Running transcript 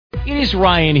It is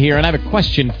Ryan here, and I have a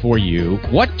question for you.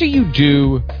 What do you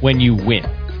do when you win?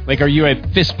 Like, are you a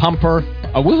fist pumper,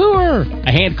 a woohooer,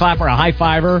 a hand clapper, a high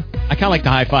fiver? I kind of like the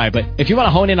high five, but if you want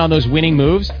to hone in on those winning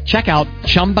moves, check out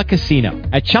Chumba Casino.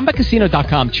 At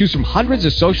ChumbaCasino.com, choose from hundreds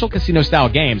of social casino-style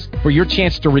games for your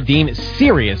chance to redeem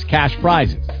serious cash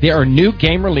prizes. There are new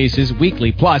game releases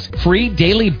weekly, plus free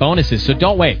daily bonuses, so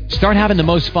don't wait. Start having the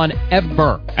most fun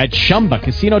ever at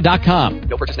ChumbaCasino.com.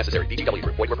 No purchase necessary. VGW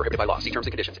Group. Void where prohibited by law. See terms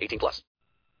and conditions. 18+.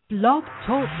 Blog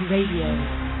Talk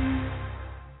Radio.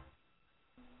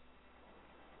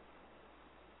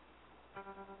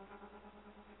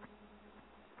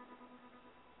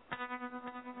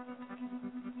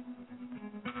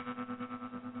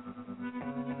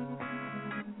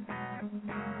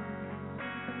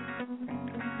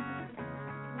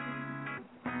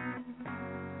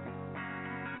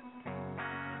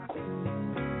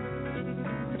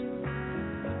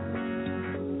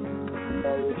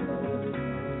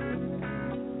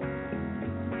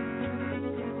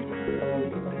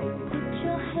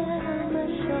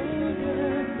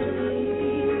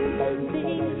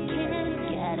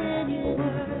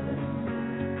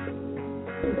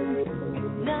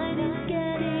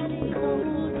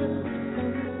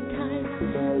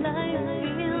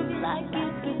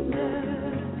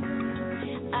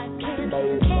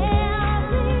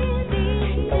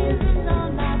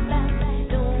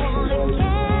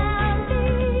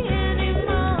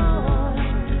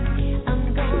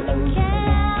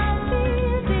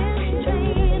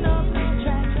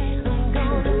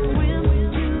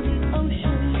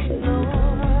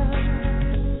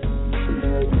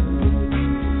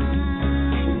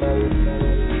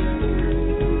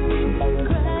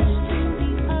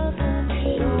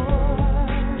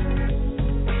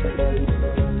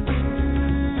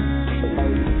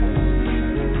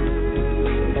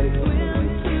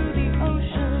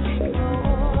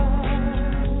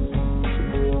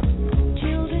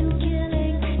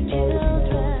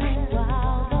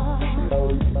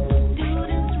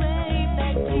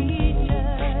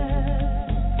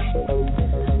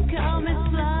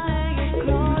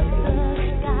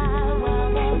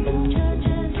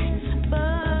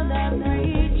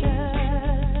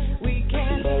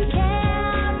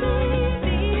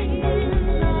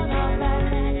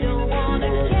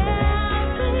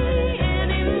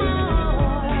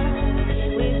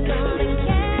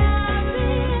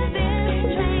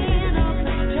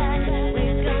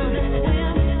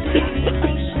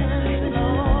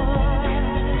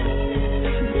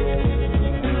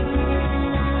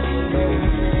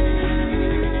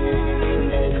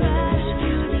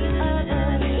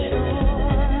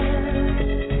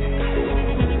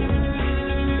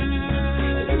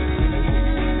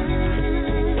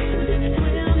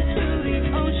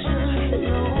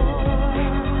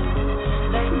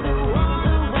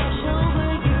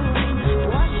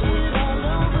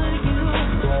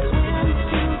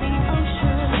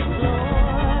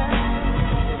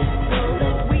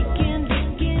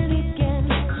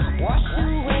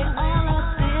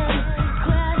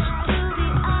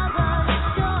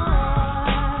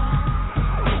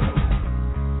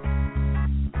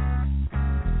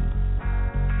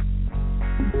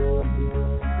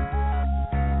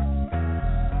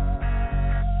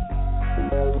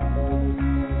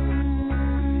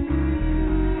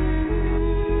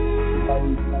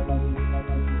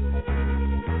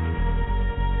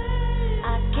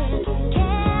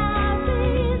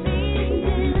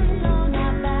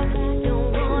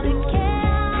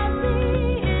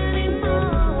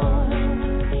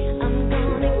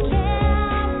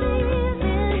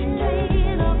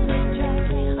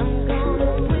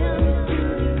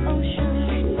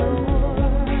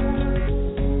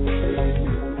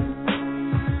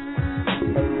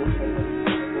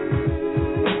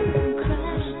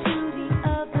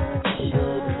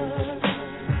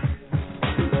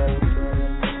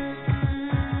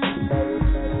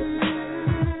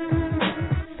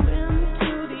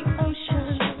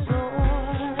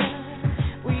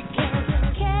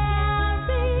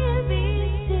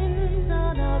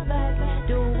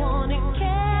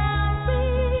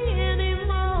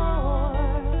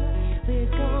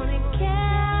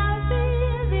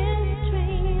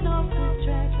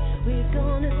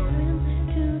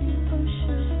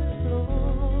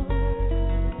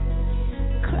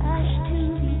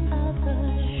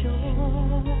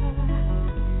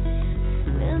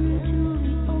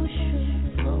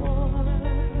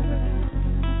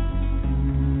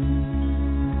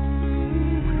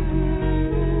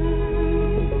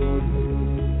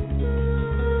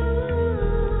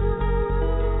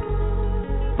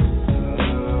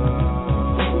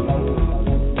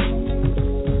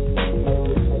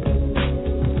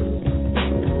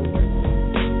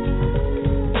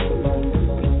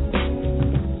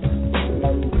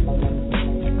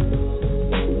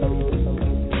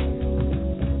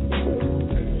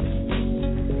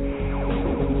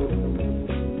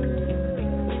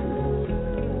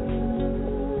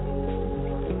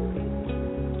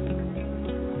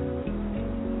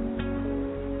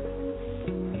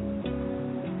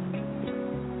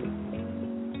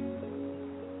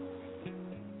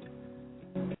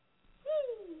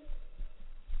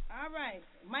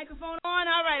 Microphone on?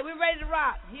 All right, we're ready to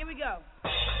rock. Here we go.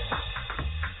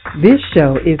 This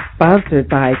show is sponsored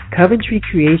by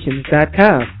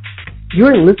CoventryCreations.com.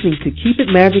 You're listening to Keep It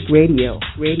Magic Radio.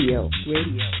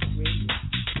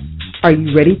 Are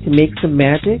you ready to make some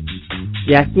magic?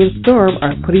 Jackie and Storm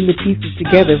are putting the pieces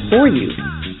together for you.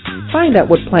 Find out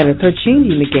what planets are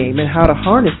changing the game and how to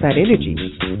harness that energy.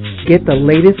 Get the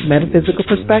latest metaphysical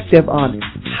perspective on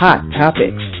hot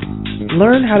topics.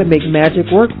 Learn how to make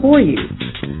magic work for you.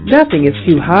 Nothing is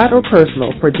too hot or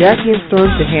personal for Jackie and Storm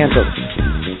to handle.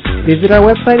 Visit our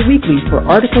website weekly for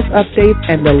articles, updates,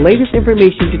 and the latest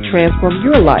information to transform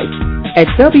your life at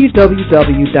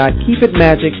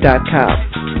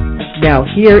www.keepitmagic.com. Now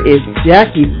here is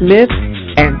Jackie Smith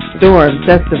and Storm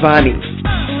Cestavani.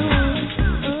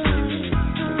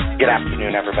 Good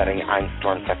afternoon, everybody. I'm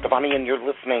Storm Cestavani, and you're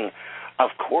listening, of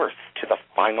course, to the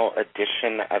final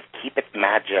edition of Keep It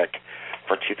Magic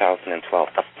for 2012,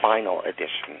 the final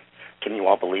edition. Can you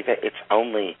all believe it? It's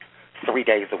only 3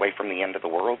 days away from the end of the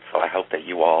world, so I hope that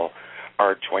you all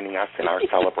are joining us in our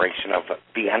celebration of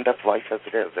the end of life as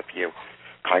it is, if you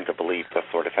kind of believe those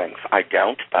sort of things. I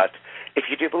don't, but if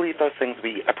you do believe those things,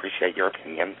 we appreciate your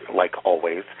opinion, like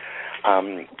always,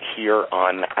 here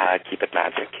on Keep It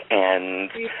Magic.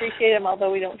 And we appreciate them,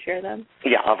 although we don't share them.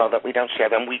 Yeah, although that we don't share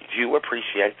them, we do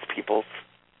appreciate people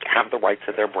have the right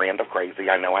to their brand of crazy.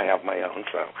 I know I have my own,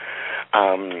 so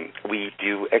we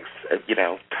do,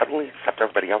 totally accept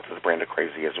everybody else's brand of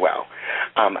crazy as well.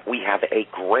 We have a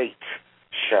great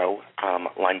show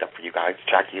lined up for you guys.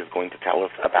 Jackie is going to tell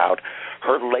us about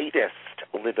her latest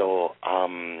little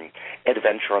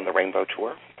adventure on the Rainbow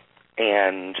Tour,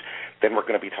 and then we're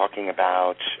going to be talking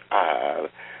about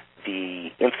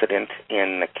the incident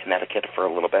in Connecticut for a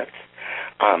little bit.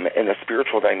 In the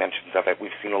spiritual dimensions of it,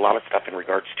 we've seen a lot of stuff in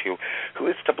regards to who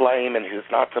is to blame and who's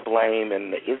not to blame,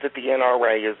 and is it the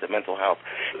NRA, is it mental health?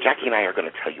 Jackie and I are going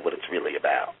to tell you what it's really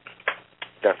about.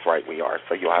 That's right, we are.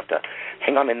 So you'll have to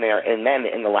hang on in there. And then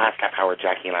in the last half hour,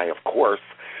 Jackie and I, of course,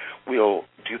 will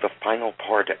do the final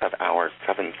part of our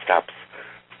 7 steps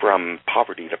from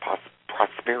poverty to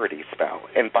prosperity spell.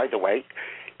 And by the way,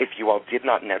 if you all did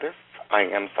not notice, I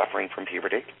am suffering from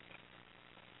puberty.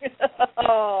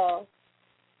 Oh.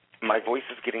 My voice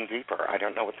is getting deeper. I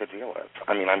don't know what the deal is.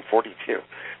 I mean, I'm 42.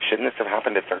 Shouldn't this have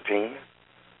happened at 13?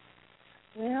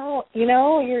 Well,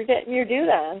 you're due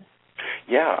then.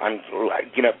 Yeah,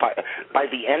 by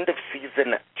the end of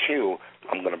season 2,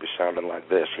 I'm going to be sounding like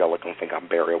this. Y'all are going to think I'm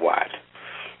Barry White.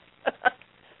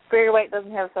 Barry White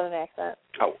doesn't have a southern accent.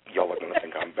 Oh, y'all are going to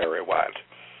think I'm Barry White.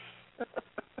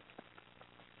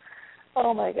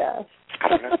 Oh, my gosh. I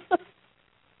don't know.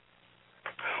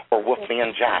 Or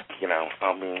Wolfman Jack, I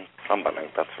mean, somebody,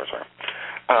 that's for sure.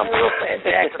 Wolfman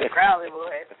Jack with the Crowley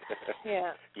boys.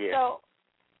 Yeah.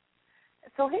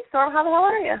 So, hey, Storm, how the hell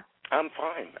are you? I'm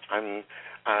fine. I'm,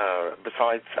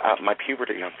 besides my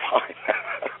puberty, I'm fine.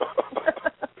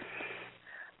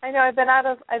 I know. I've been out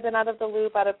of the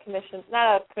loop, not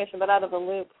out of the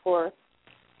loop for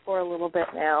a little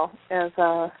bit now. As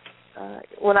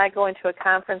when I go into a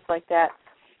conference like that,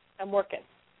 I'm working,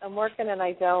 and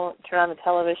I don't turn on the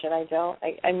television.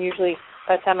 I'm usually,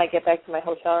 by the time I get back to my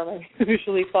hotel room, I'm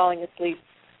usually falling asleep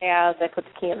as I put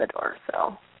the key in the door.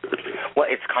 So. Well,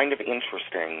 it's kind of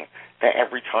interesting that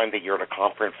every time that you're at a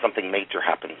conference, something major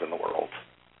happens in the world.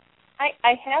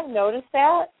 I have noticed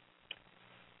that.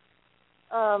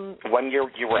 One year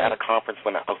you were at a conference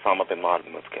when Osama bin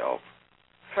Laden was killed.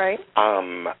 Right.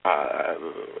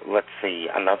 Let's see.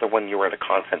 Another one you were at a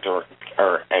concert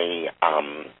or a.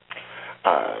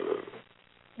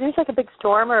 There's like a big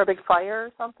storm or a big fire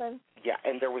or something. Yeah,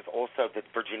 and there was also the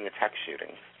Virginia Tech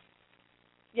shootings.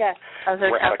 Yes, I was at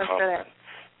a conference for that.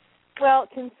 Well,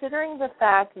 considering the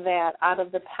fact that out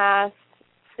of the past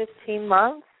 15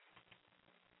 months,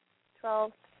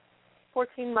 12,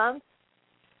 14 months,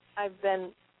 I've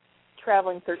been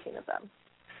traveling 13 of them.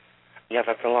 Yeah,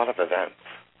 that's a lot of events.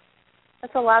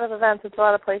 That's a lot of events. It's a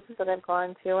lot of places that I've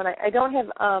gone to, and I don't have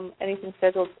anything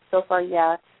scheduled so far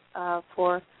yet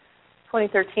for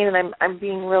 2013, and I'm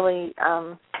being really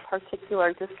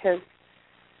particular just because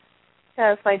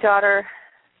as my daughter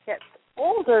gets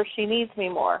older, she needs me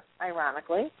more,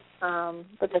 ironically,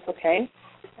 but that's okay.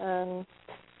 And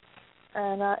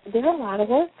they're a lot of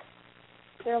work.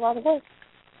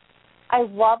 I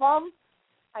love them.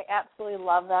 I absolutely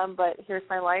love them, but here's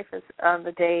my life is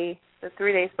the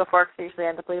 3 days before, because I usually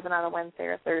end up leaving on a Wednesday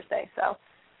or Thursday. So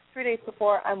 3 days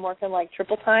before, I'm working like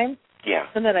triple time. Yeah.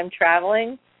 And then I'm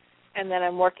traveling, and then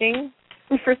I'm working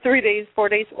for 3 days, 4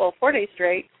 days, 4 days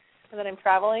straight, and then I'm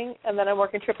traveling, and then I'm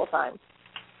working triple time.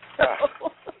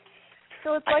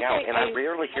 So it's like I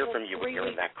rarely hear from you when you're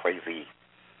in that crazy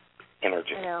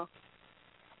energy. I know.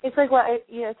 It's like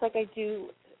it's like I do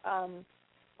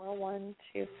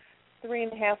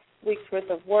 3.5 weeks worth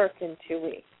of work in 2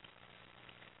 weeks.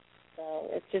 So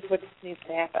it's just what needs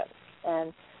to happen.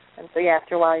 And so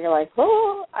after a while you're like,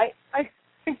 oh, I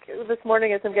think this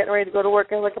morning as I'm getting ready to go to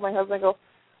work, I look at my husband and go,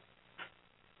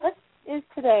 what is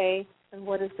today and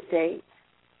what is the date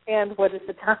and what is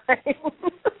the time?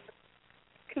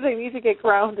 Because I need to get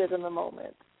grounded in the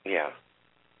moment. Yeah.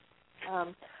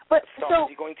 But so are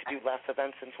you going to do less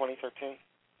events in 2013?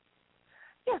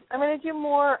 Yeah, I'm going to do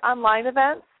more online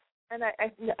events, and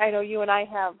I know you and I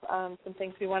have some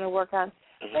things we want to work on.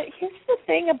 Mm-hmm. But here's the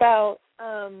thing about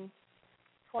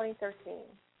 2013,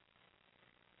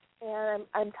 and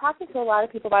I'm talking to a lot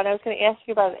of people about it. I was going to ask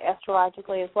you about it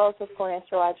astrologically as well as what's going on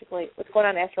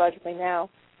astrologically now.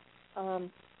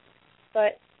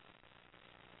 But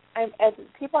as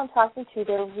people I'm talking to,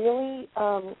 they're really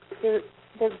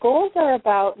their goals are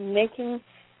about making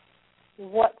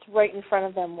what's right in front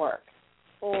of them work,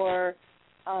 or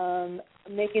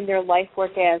making their life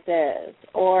work as is.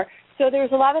 So there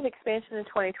was a lot of expansion in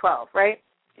 2012, right?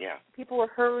 Yeah. People were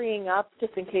hurrying up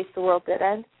just in case the world did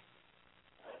end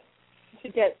to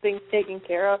get things taken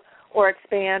care of, or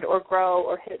expand, or grow,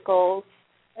 or hit goals.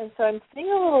 And so I'm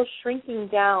seeing a little shrinking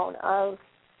down of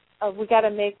we got to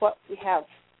make what we have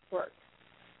work.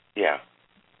 Yeah.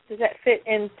 Does that fit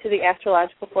into the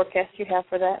astrological forecast you have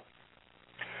for that?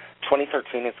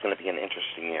 2013 is going to be an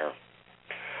interesting year.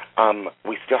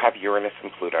 We still have Uranus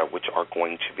and Pluto, which are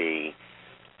going to be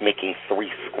making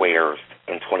 3 squares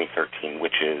in 2013,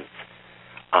 which is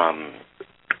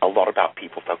a lot about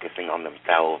people focusing on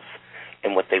themselves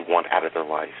and what they want out of their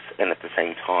life, and at the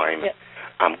same time,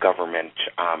 government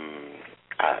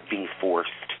being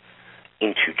forced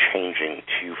into changing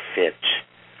to fit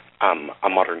a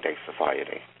modern-day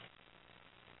society.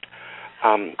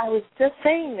 I was just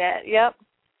saying that, yep.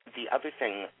 The other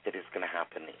thing that is going to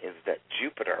happen is that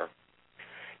Jupiter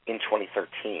in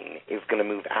 2013 is going to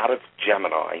move out of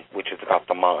Gemini, which is about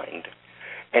the mind,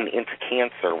 and into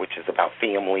Cancer, which is about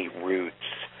family, roots.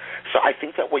 So I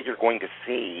think that what you're going to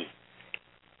see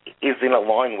is in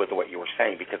line with what you were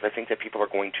saying, because I think that people are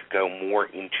going to go more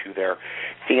into their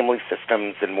family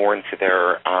systems and more into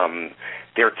their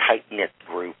tight-knit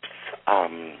groups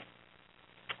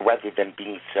rather than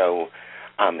being so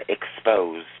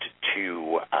exposed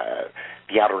to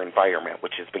the outer environment,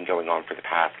 which has been going on for the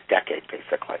past decade,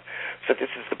 basically. So this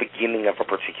is the beginning of a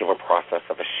particular process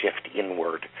of a shift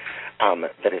inward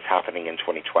that is happening in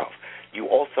 2012. You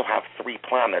also have 3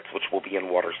 planets which will be in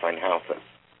water sign houses.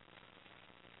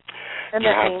 And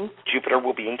that means? Jupiter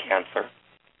will be in Cancer,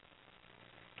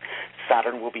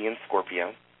 Saturn will be in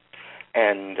Scorpio,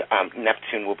 and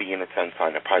Neptune will be in its own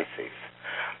sign of Pisces.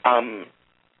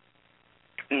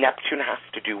 Neptune has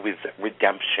to do with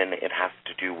redemption. It has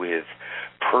to do with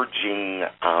purging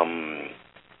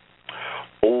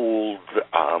old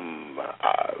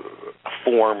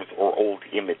forms or old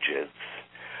images,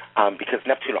 because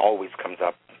Neptune always comes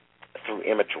up through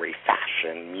imagery,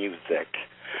 fashion, music,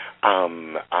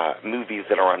 movies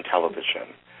that are on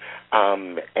television.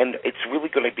 And it's really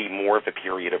going to be more of a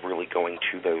period of really going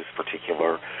to those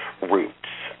particular roots.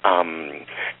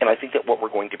 And I think that what we're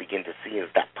going to begin to see is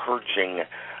that purging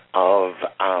of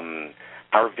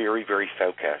our very, very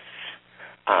focus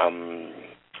on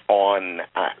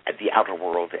the outer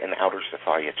world and outer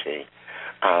society.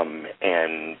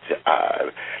 And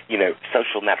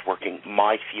social networking.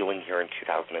 My feeling here in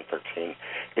 2013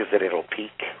 is that it'll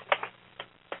peak.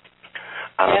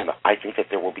 I think that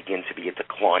there will begin to be a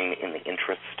decline in the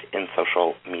interest in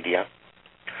social media.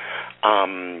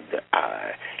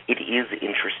 It is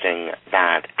interesting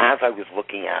that as I was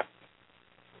looking at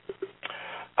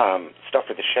stuff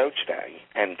for the show today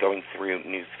and going through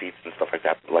news feeds and stuff like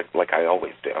that, like I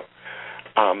always do,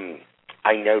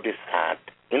 I noticed that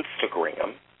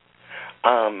Instagram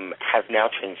has now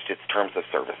changed its terms of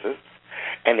services.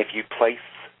 And if you place,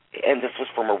 and this was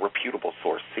from a reputable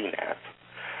source, CNET,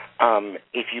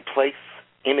 if you place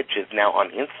images now on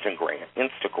Instagram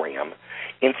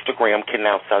can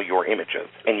now sell your images,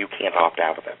 and you can't opt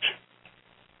out of it.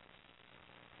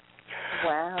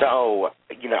 Wow. So,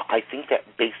 I think that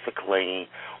basically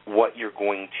what you're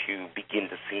going to begin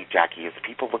to see, Jackie, is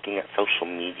people looking at social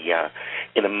media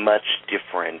in a much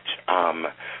different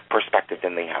perspective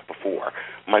than they have before.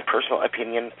 My personal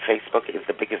opinion, Facebook is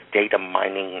the biggest data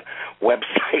mining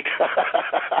website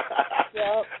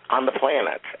on the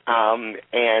planet.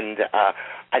 And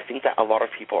I think that a lot of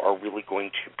people are really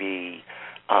going to be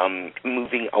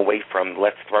moving away from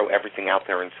let's throw everything out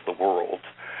there into the world,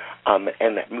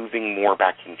 and moving more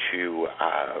back into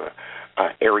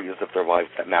areas of their lives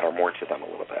that matter more to them a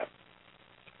little bit.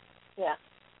 Yeah.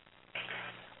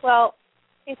 Well,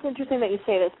 it's interesting that you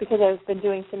say this because I've been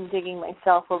doing some digging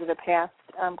myself over the past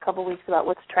couple weeks about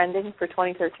what's trending for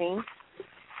 2013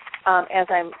 as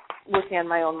I'm working on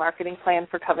my own marketing plan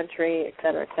for Coventry, et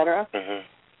cetera, et cetera. Mm-hmm.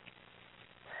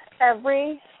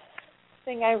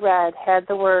 Everything I read had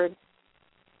the word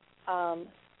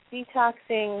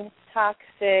detoxing,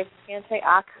 toxic,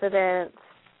 antioxidants,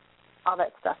 all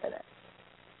that stuff in it.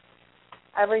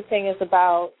 Everything is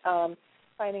about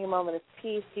finding a moment of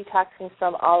peace, detoxing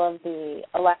from all of the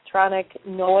electronic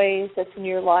noise that's in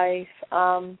your life,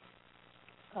 finding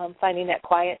that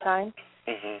quiet time.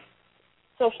 Mm-hmm.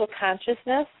 Social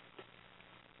consciousness,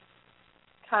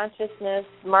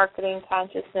 marketing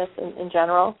consciousness in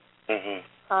general.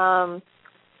 Mm-hmm.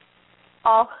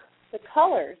 All the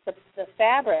colors, the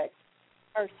fabrics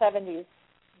are 70s,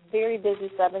 very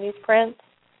busy 70s prints.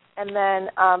 And then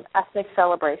ethnic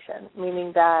celebration,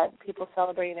 meaning that people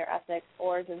celebrating their ethnic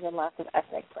origins and lots of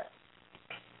ethnic prints.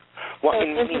 Well, so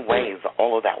in many ways,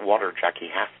 all of that water, Jackie,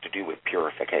 has to do with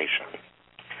purification.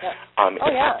 Yep.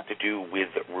 It has to do with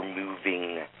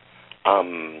removing,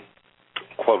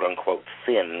 quote-unquote,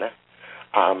 sin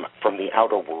from the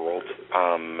outer world,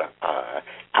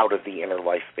 out of the inner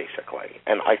life, basically.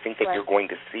 And I think that you're going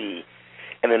to see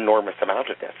an enormous amount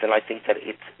of this. And I think that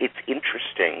it's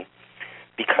interesting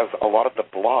because a lot of the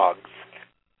blogs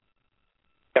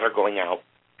that are going out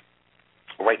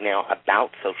right now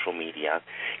about social media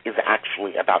is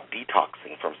actually about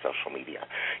detoxing from social media.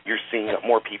 You're seeing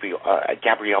more people,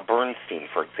 Gabrielle Bernstein,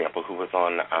 for example, who was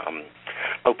on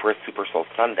Oprah's Super Soul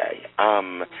Sunday.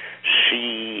 Oprah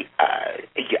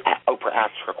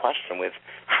asked her question with,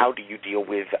 how do you deal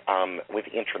with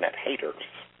internet haters?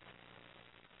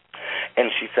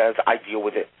 And she says, I deal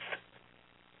with it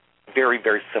very,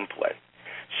 very simply.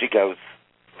 She goes,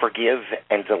 forgive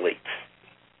and delete.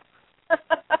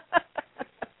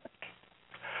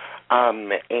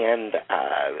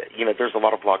 There's a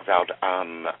lot of blogs out.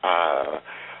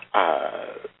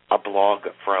 A blog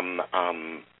from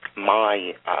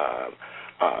my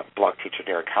blog teacher,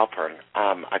 Derek Halpern.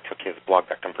 I took his Blog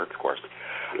Back Converts course.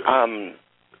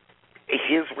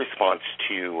 His response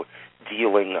to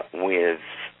dealing with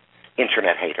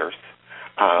internet haters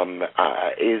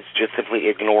is just simply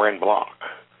ignore and block.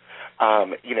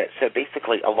 So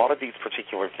basically, a lot of these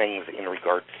particular things in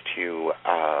regards to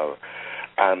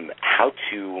how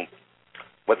to,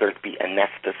 whether it be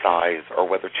anesthetize or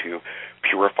whether to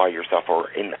purify yourself or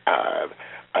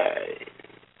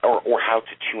how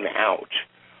to tune out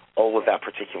all of that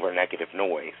particular negative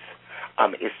noise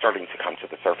is starting to come to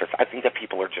the surface. I think that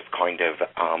people are just kind of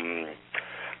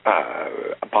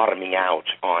bottoming out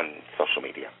on social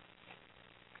media.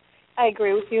 I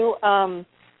agree with you.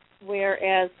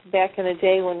 Whereas back in the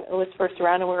day when it was first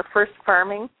around and we were first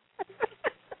farming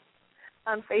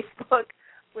on Facebook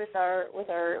with our what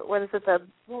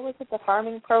was it the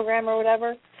farming program or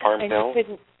whatever?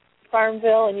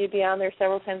 Farmville, and you'd be on there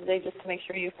several times a day just to make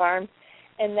sure you farmed.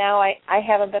 And now I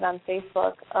haven't been on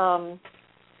Facebook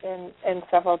in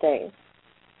several days.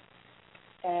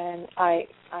 And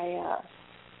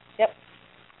yep.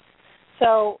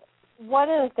 So one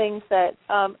of the things that,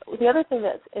 the other thing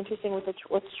that's interesting with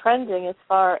what's trending as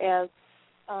far as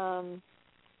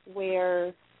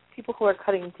where people who are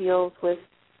cutting deals with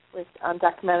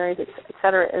documentaries, et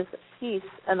cetera, is peace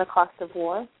and the cost of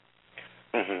war.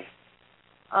 Mm-hmm.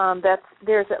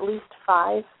 There's at least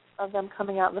 5 of them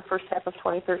coming out in the first half of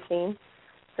 2013.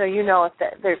 So if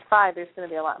there's 5, there's going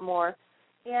to be a lot more.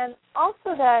 And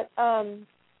also that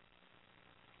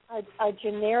a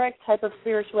generic type of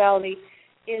spirituality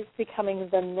is becoming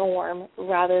the norm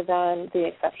rather than the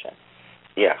exception.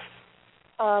 Yes.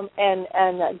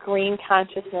 And green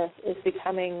consciousness is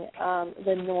becoming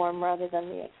the norm rather than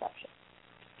the exception.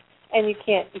 And you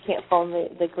can't phone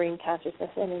the green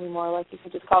consciousness in anymore. Like you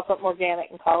can just call something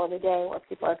organic and call it a day, where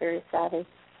people are very savvy.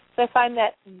 So I find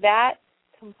that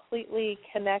completely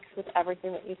connects with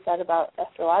everything that you said about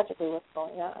astrologically what's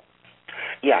going on.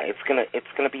 Yeah, it's gonna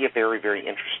be a very, very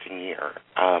interesting year.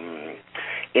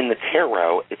 In the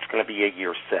tarot, it's going to be a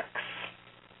year 6,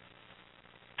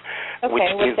 which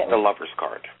is the Lover's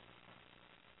card.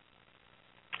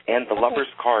 And the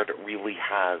Lover's card really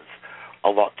has a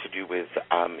lot to do with,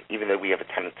 even though we have a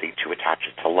tendency to attach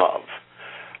it to love,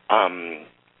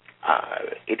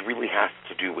 it really has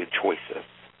to do with choices.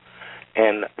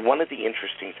 And one of the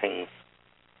interesting things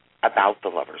about the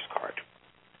Lover's card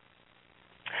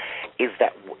is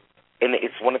that, and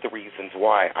it's one of the reasons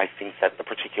why I think that the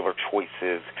particular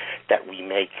choices that we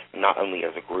make, not only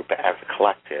as a group but as a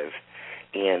collective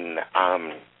in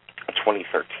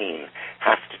 2013,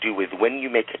 has to do with when you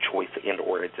make a choice and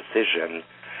or a decision,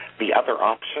 the other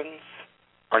options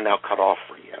are now cut off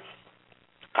for you.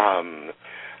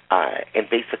 And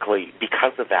basically,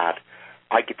 because of that,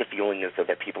 I get the feeling as though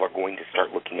that people are going to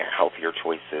start looking at healthier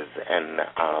choices and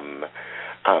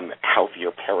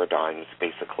healthier paradigms,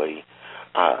 basically,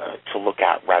 to look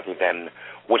at rather than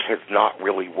what has not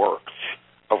really worked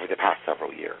over the past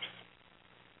several years.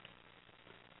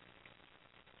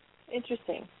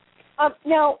 Interesting.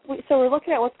 Now, so we're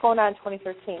looking at what's going on in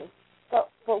 2013. But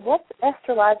what's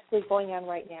astrologically going on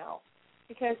right now?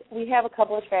 Because we have a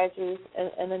couple of tragedies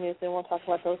in the news, and we'll talk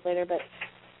about those later. But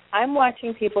I'm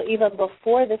watching people, even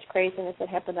before this craziness that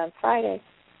happened on Friday,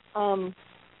 I'm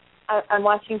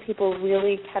watching people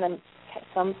really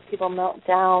some people melt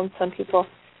down, some people,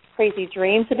 crazy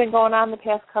dreams have been going on the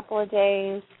past couple of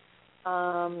days.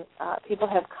 People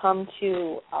have come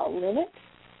to a limit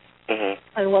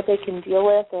on what they can deal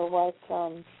with, or what,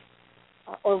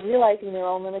 or realizing their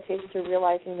own limitations, or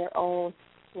realizing their own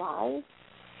lies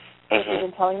that they've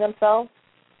been telling themselves.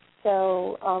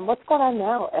 So, what's going on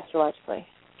now astrologically?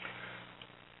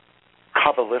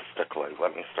 Kabbalistically,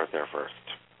 let me start there first.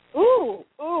 Ooh,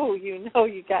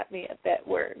 you got me at that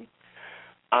word.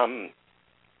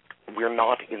 We're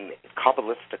not in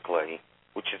Kabbalistically,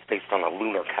 which is based on a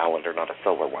lunar calendar, not a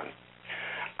solar one.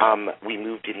 We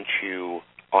moved into,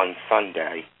 on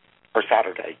Sunday, or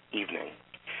Saturday evening,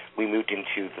 we moved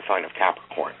into the sign of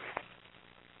Capricorn.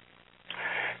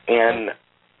 And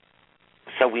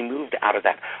so we moved out of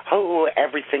that,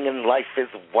 everything in life is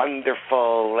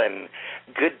wonderful and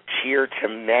good cheer to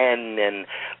men and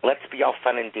let's be all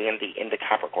fun and dandy, into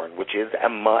Capricorn, which is a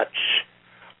much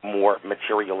more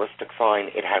materialistic sign.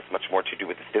 It has much more to do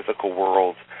with the physical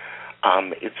world.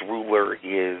 Its ruler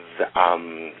is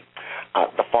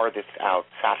the farthest out.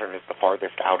 Saturn is the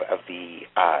farthest out of the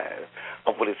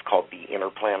of what is called the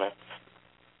inner planets.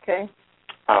 Okay.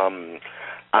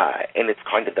 And it's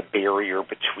kind of the barrier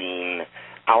between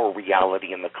our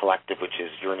reality and the collective, which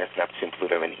is Uranus, Neptune,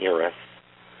 Pluto, and Eris.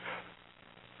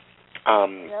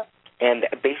 And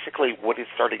basically what is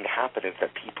starting to happen is that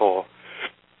people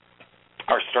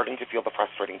are starting to feel the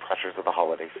frustrating pressures of the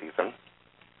holiday season.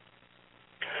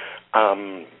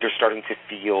 They're starting to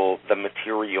feel the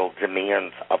material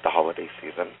demands of the holiday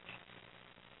season.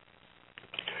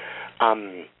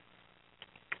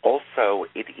 Also,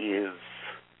 it is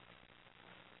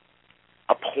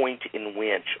a point in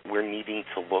which we're needing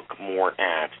to look more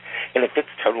at, and it fits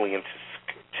totally into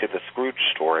the Scrooge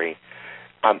story,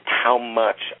 how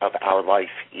much of our life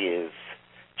is,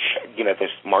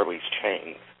 there's Marley's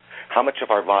chains. How much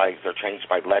of our lives are changed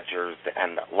by ledgers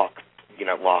and locks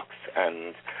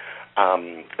and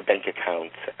bank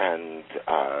accounts and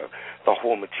the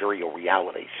whole material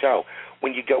reality. So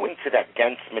when you go into that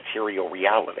dense material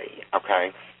reality, of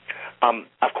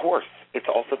course, it's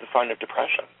also the sign of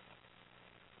depression.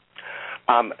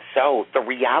 So the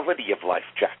reality of life,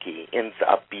 Jackie, ends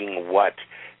up being what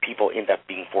people end up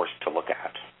being forced to look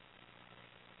at.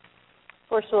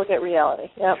 Forced to look at reality,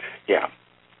 yep. Yeah,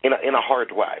 in a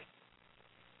hard way.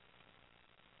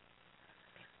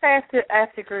 I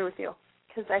have to agree with you,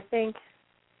 because I think,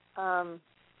 and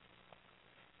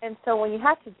so when you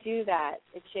have to do that,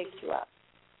 it shakes you up.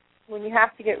 When you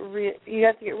have to get real,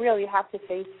 you have to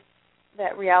face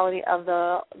that reality of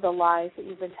the lies that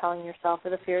you've been telling yourself,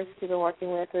 or the fears you've been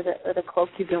working with, or the cloak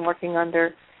you've been working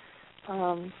under.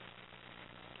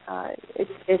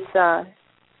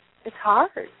 It's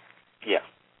hard. Yeah.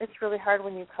 It's really hard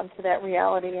when you come to that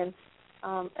reality, and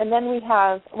then we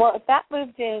have, that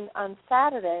moved in on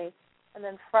Saturday, and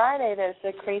then Friday there's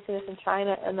the craziness in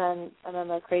China, and then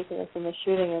the craziness in the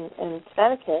shooting in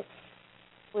Connecticut.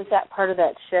 Was that part of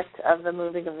that shift of the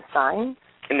moving of the sign?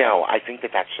 No, I think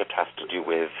that shift has to do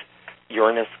with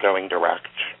Uranus going direct,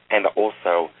 and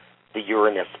also the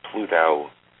Uranus-Pluto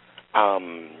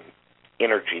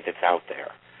energy that's out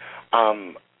there.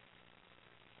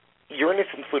 Uranus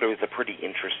and Pluto is a pretty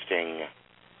interesting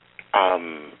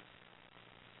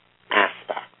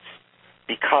aspect,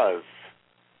 because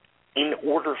in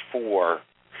order for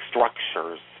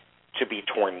structures to be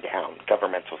torn down,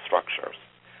 governmental structures,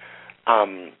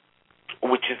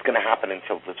 which is going to happen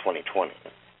until the 2020s,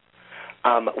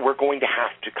 we're going to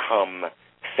have to come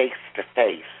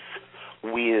face-to-face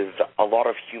with a lot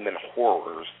of human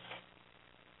horrors.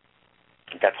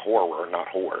 That's horror, not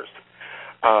horrors.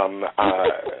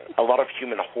 A lot of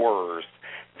human horrors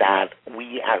that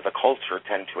we as a culture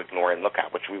tend to ignore and look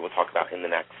at, which we will talk about in the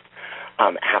next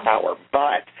half hour.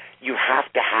 But you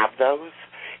have to have those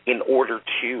in order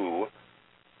to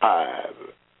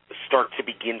start to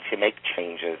begin to make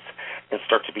changes and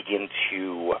start to begin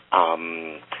to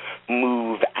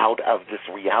move out of this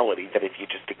reality that if you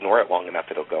just ignore it long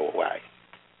enough, it'll go away.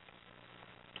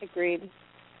 Agreed.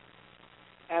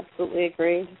 Absolutely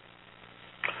agreed.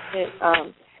 It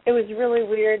was really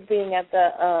weird being at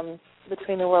the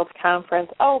Between the Worlds conference.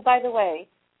 Oh, by the way,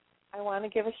 I want to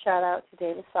give a shout out to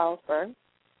David Salzberg,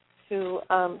 who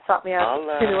sought me out at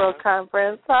the Between the Worlds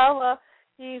conference. Holla.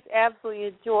 He's absolutely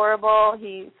adorable.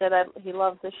 He said he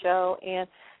loves the show, and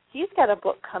he's got a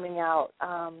book coming out.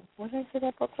 What did I say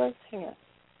that book was? Hang on.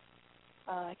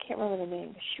 I can't remember the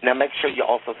name. Shoot. Now make sure you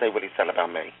also say what he said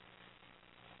about me.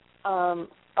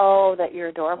 That you're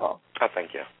adorable. Oh,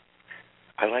 thank you.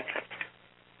 I like it.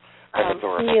 I'm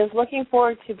adorable. He is looking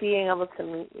forward to being able to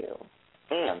meet you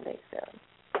someday soon.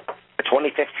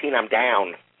 2015, I'm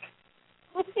down.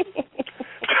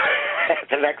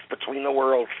 The next Between the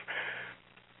Worlds.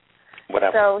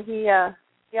 Whatever. So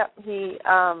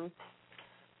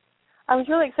I was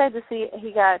really excited to see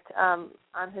he got on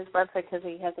his website because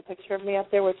he has a picture of me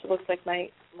up there, which looks like my.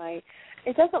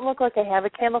 It doesn't look like I have a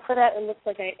candle for that. It looks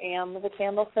like I am the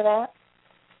candle for that.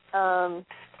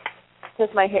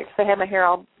 Just my hair, because I had my hair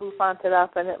all bouffanted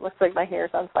up, and it looks like my hair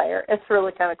is on fire. It's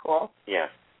really kind of cool. Yeah.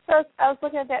 So I was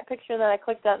looking at that picture, and then I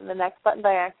clicked on the next button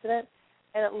by accident,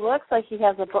 and it looks like he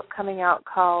has a book coming out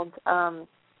called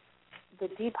The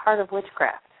Deep Heart of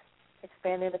Witchcraft,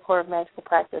 Expanding the Core of Magical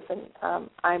Practice, and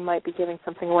I might be giving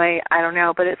something away. I don't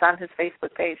know, but it's on his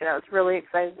Facebook page, and I was really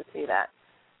excited to see that.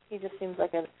 He just seems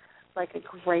like a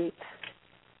great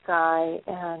guy,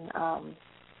 and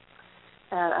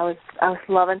I was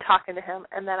loving talking to him.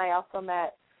 And then I also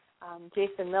met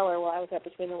Jason Miller while I was at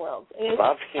Between the Worlds.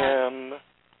 Love him.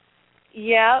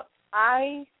 Yeah,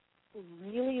 I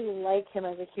really like him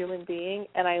as a human being,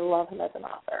 and I love him as an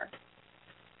author.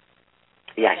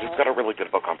 Yeah, he's got a really good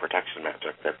book on protection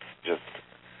magic that's just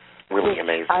really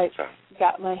amazing. I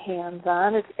got my hands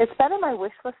on. It's been on my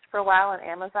wish list for a while on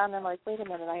Amazon. I'm like, wait a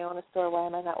minute, I own a store. Why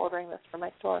am I not ordering this for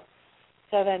my store?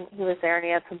 So then he was there, and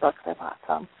he had some books. I bought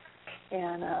some.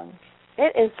 And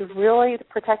it is really,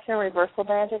 Protection and Reversal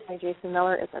Magic by Jason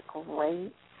Miller is a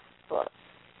great book.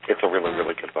 It's a really,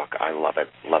 really good book. I love it.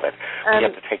 Love it. We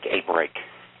have to take a break.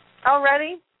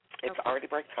 Already? It's already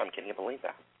break time. Can you believe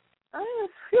that? Oh,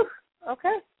 phew.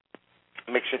 Okay.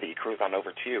 Make sure that you cruise on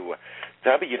over to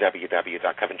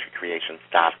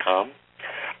www.coventrycreations.com.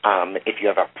 If you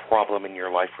have a problem in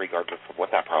your life, regardless of what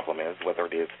that problem is, whether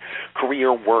it is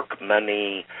career, work,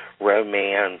 money,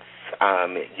 romance,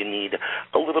 you need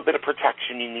a little bit of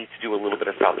protection, you need to do a little bit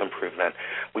of self-improvement,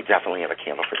 we definitely have a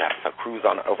candle for that. So cruise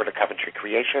on over to Coventry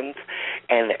Creations,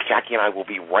 and Jackie and I will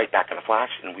be right back in a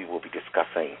flash, and we will be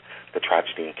discussing the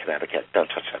tragedy in Connecticut. Don't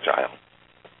touch that dial.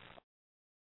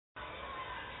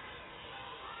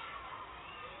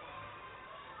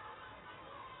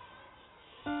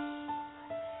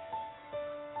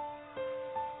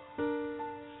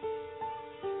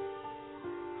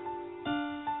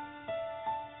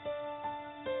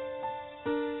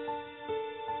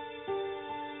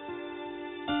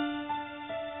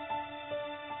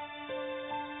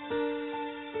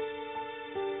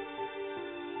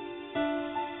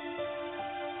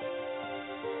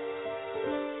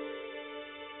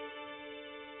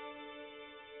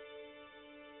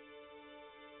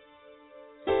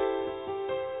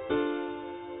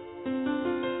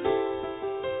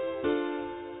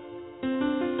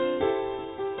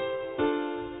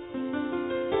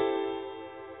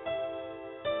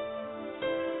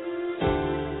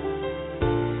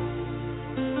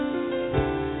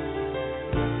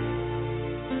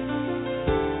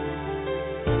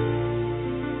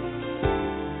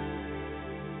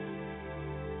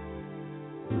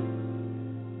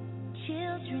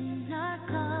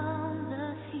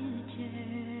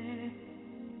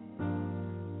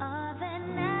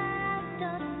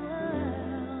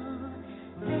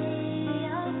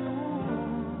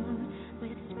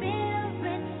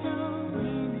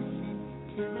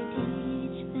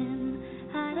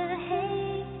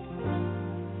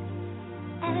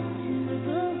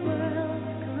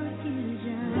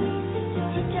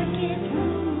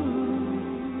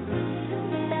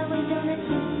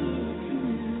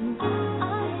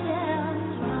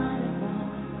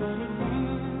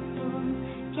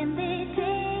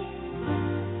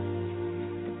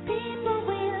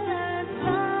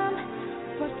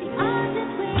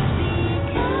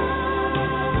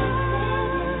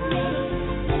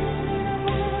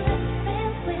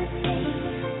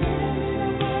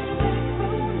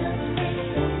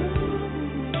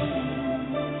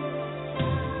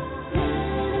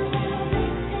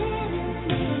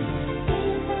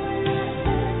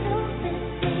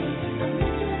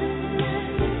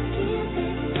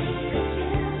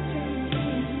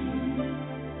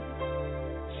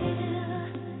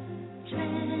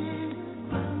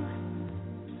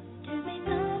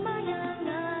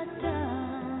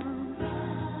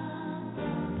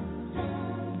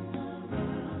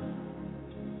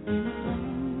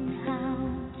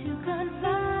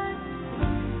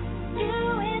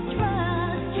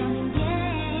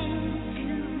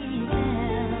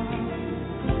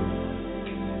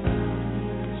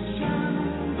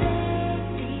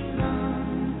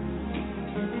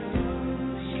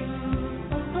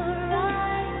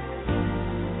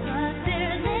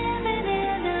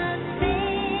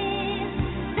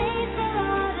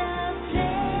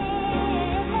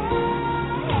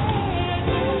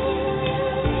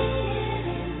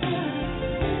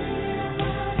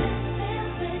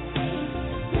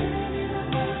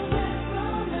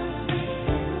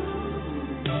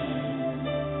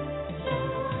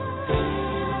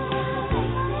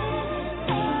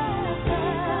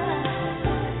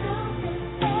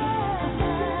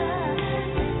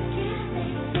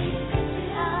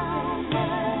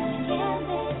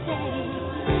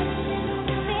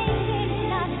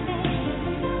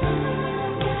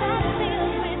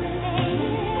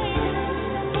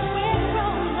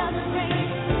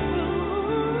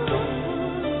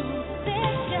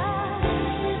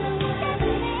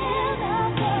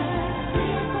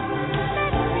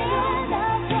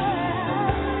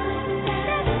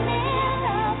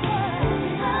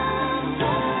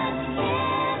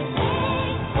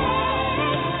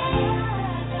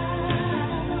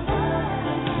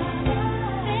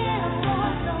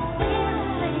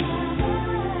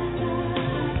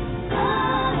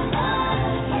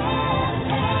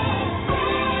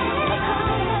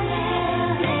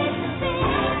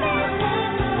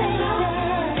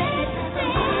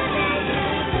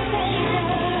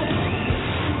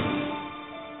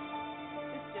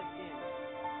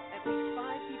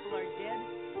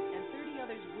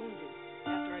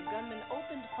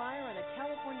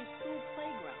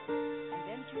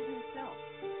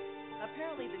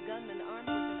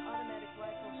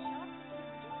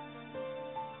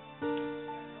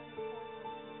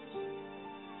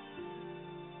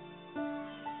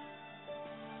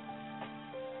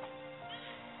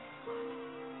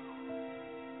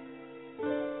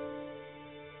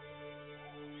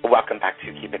 Welcome back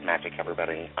to Keep It Magic,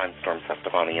 everybody. I'm Storm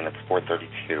Sestavani, and it's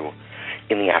 4:32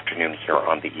 in the afternoon here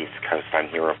on the East Coast. I'm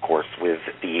here, of course, with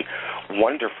the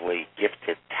wonderfully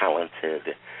gifted,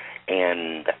 talented,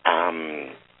 and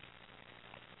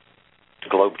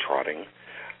globetrotting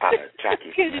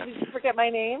Jackie Smith. Did you forget my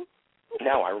name?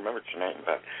 No, I remembered your name,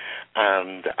 but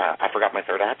I forgot my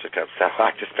third adjective, so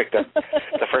I just picked up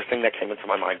the first thing that came into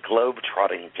my mind,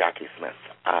 globe-trotting Jackie Smith,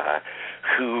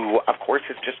 who, of course,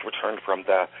 has just returned from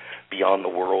the Beyond the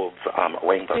World's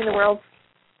Rainbow Between the Tour. Worlds.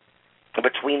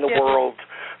 Between the Worlds,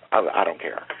 I don't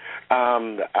care.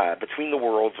 Between the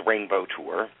Worlds Rainbow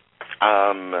Tour.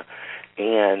 And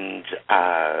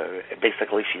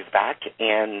basically she's back,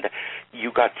 and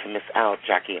you got to miss out,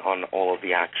 Jackie, on all of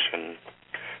the action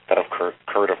that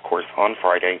occurred, of course, on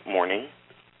Friday morning,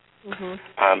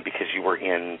 because you were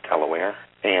in Delaware.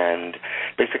 And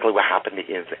basically what happened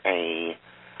is a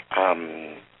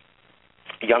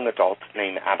young adult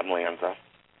named Adam Lanza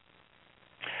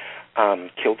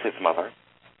killed his mother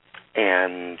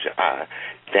and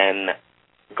then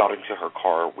got into her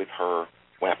car with her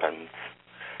weapons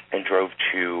and drove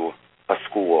to a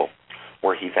school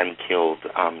where he then killed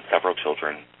several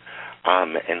children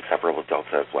and several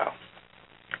adults as well.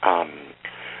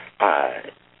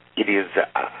 It is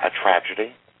a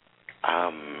tragedy.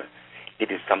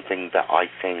 It is something that I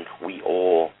think we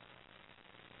all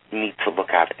need to look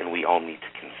at and we all need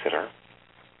to consider.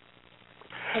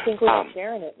 I think we're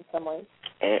sharing it in some ways.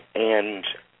 And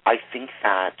I think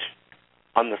that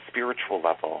on the spiritual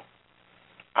level,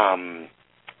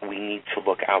 we need to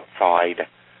look outside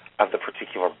of the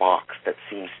particular box that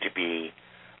seems to be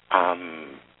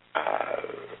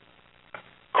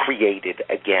created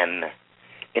again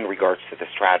in regards to this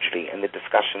tragedy, and the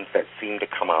discussions that seem to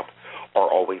come up are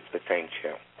always the same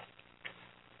too.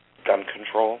 Gun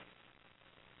control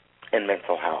and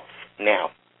mental health.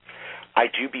 Now, I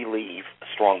do believe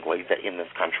strongly that in this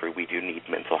country we do need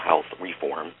mental health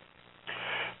reform.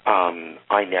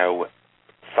 I know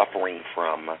suffering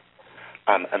from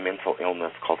a mental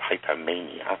illness called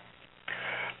hypomania,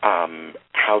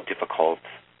 how difficult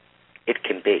it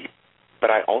can be. But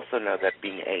I also know that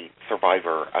being a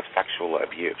survivor of sexual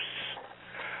abuse,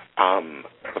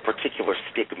 the particular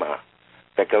stigma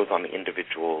that goes on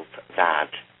individuals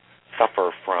that suffer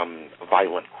from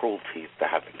violent cruelties that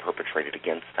have been perpetrated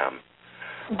against them,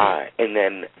 and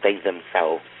then they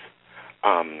themselves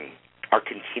are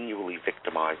continually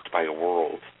victimized by a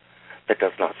world that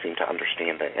does not seem to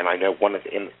understand it. And I know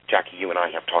Jackie, you and I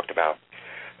have talked about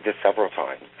this several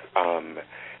times,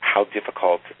 how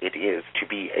difficult it is to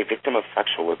be a victim of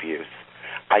sexual abuse,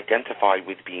 identify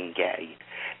with being gay,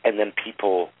 and then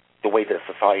people, the way that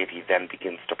society then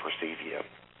begins to perceive you.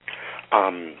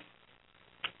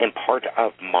 And part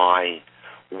of my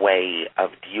way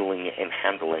of dealing and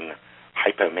handling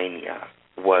hypomania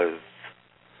was,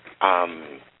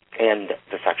 and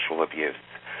the sexual abuse,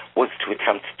 was to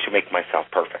attempt to make myself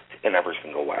perfect in every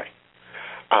single way.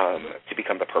 To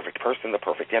become the perfect person, the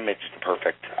perfect image, the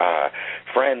perfect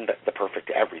friend, the perfect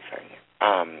everything.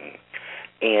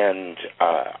 And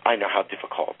I know how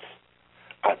difficult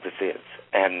this is.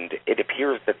 And it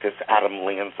appears that this Adam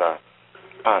Lanza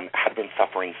had been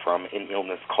suffering from an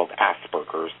illness called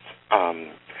Asperger's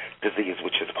disease,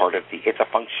 which is part of it's a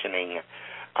functioning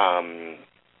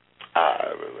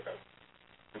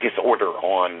disorder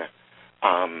on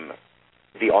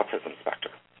the autism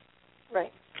spectrum.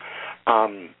 Right.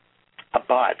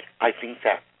 But I think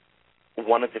that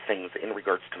one of the things in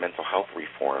regards to mental health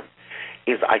reform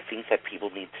is I think that people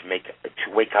need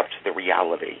to wake up to the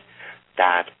reality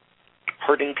that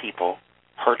hurting people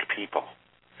hurt people.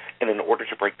 And in order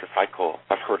to break the cycle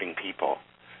of hurting people,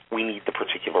 we need the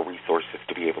particular resources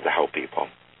to be able to help people.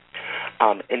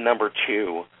 And number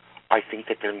two, I think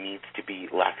that there needs to be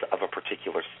less of a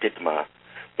particular stigma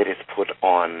that is put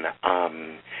on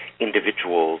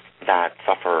individuals that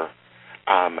suffer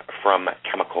from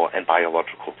chemical and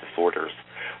biological disorders,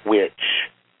 which,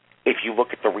 if you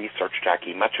look at the research,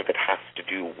 Jackie, much of it has to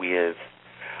do with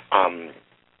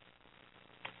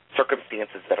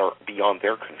circumstances that are beyond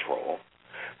their control,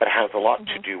 but it has a lot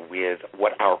to do with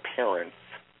what our parents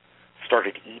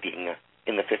started eating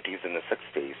in the 50s and the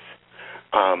 60s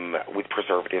with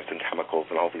preservatives and chemicals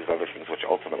and all these other things, which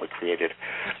ultimately created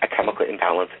a chemical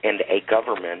imbalance and a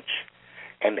government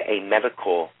and a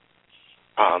medical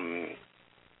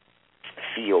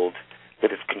field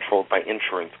that is controlled by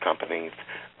insurance companies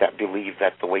that believe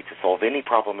that the way to solve any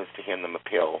problem is to hand them a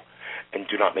pill and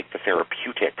do not make the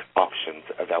therapeutic options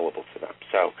available to them.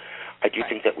 So I do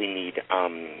think that we need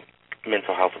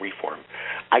mental health reform.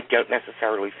 I don't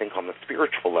necessarily think on the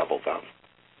spiritual level, though,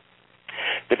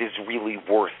 that it's really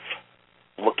worth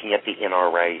looking at the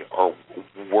NRA are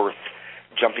worth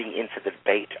jumping into the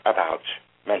debate about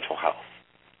mental health.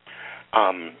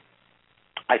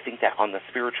 I think that on the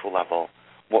spiritual level,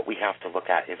 what we have to look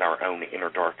at is our own inner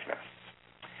darkness.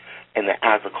 And that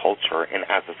as a culture and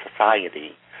as a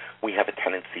society, we have a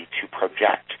tendency to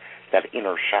project that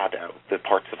inner shadow, the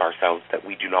parts of ourselves that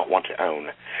we do not want to own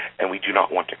and we do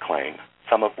not want to claim,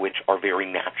 some of which are very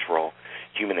natural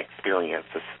human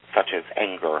experiences, such as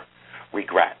anger,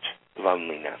 regret,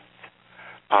 loneliness,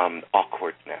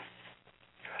 awkwardness.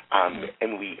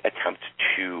 And we attempt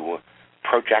to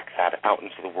project that out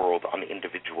into the world on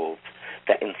individuals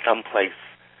that in some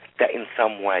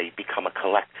way become a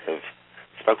collective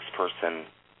spokesperson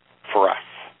for us.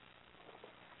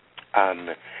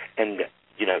 And,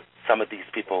 some of these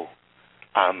people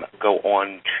go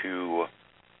on to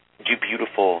do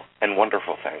beautiful and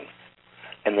wonderful things.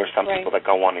 And there's some people that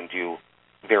go on and do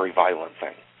very violent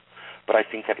things. But I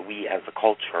think that we as a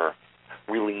culture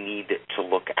really need to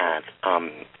look at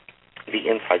the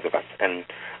insides of us. And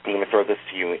I'm going to throw this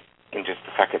to you in just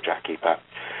a second, Jackie. But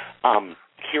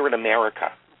here in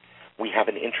America, we have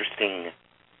an interesting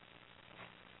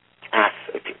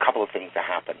a couple of things that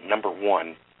happen. Number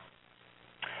one,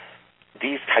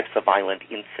 these types of violent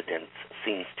incidents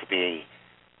seems to be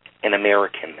an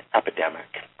American epidemic.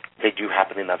 They do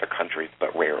happen in other countries,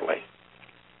 but rarely.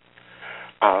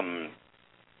 And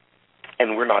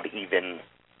we're not even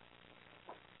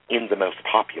in the most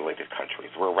populated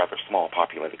countries. We're a rather small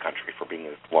populated country for being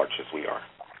as large as we are.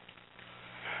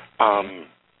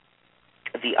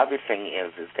 The other thing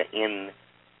is that in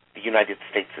the United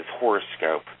States'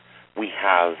 horoscope, we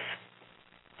have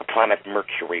a planet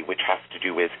Mercury, which has to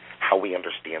do with how we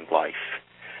understand life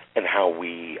and how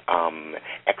we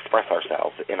express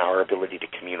ourselves and our ability to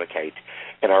communicate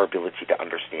and our ability to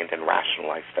understand and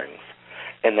rationalize things.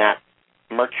 And that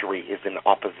Mercury is in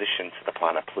opposition to the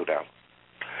planet Pluto,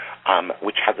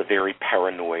 which has a very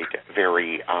paranoid,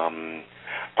 very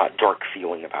dark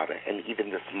feeling about it. And even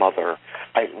this mother,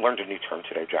 I learned a new term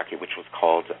today, Jackie, which was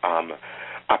called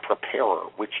a preparer,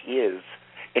 which is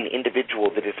an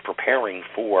individual that is preparing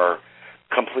for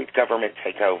complete government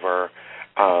takeover,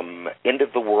 end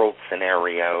of the world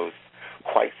scenarios,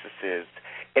 crises.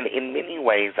 And in many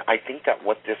ways, I think that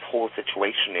what this whole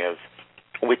situation is,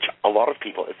 which a lot of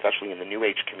people, especially in the New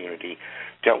Age community,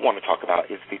 don't want to talk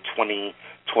about, is the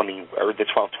 2020 or the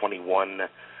 1221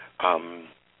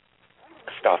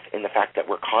 stuff, and the fact that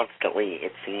we're constantly,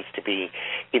 it seems to be,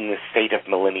 in this state of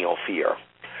millennial fear.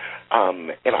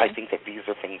 And I think that these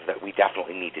are things that we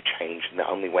definitely need to change, and the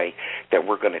only way that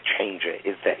we're going to change it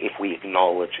is that if we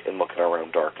acknowledge and look at our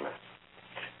own darkness.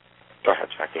 Go ahead,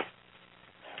 Jackie.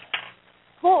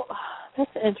 Well, that's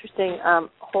an interesting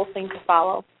whole thing to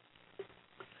follow.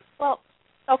 Well,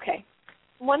 okay.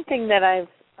 One thing that I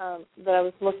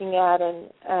was looking at,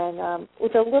 and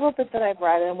with a little bit that I've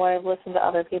read and what I've listened to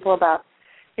other people about,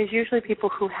 is usually people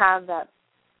who have that,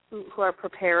 who are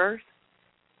preparers,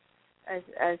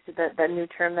 as the new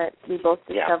term that we both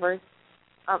discovered.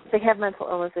 Yeah. They have mental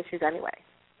illness issues anyway.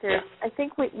 I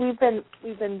think we've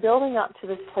been building up to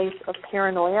this place of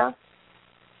paranoia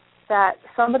that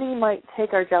somebody might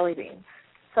take our jelly beans.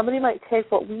 Somebody might take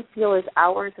what we feel is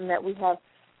ours and that we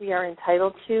are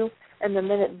entitled to, and the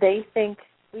minute we think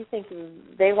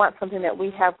they want something that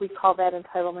we have, we call that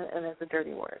entitlement, and it's a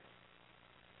dirty word.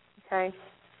 Okay?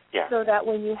 Yeah. So that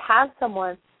when you have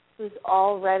someone who's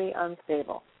already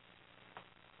unstable,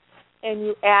 and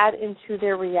you add into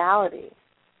their reality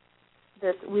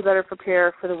that we better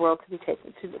prepare for the world to be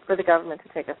taken, for the government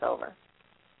to take us over,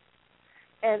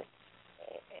 and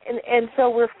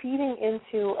so we're feeding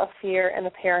into a fear and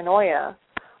a paranoia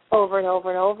over and over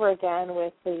and over again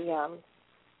with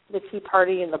the Tea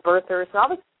Party and the birthers and all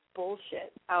this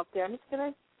bullshit out there. I'm just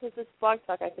gonna, because this blog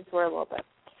talk, I can swear a little bit.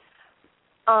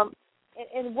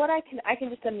 And what I can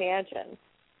just imagine.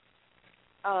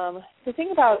 The thing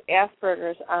about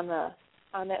Asperger's on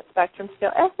that spectrum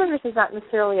scale, Asperger's is not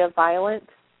necessarily a violent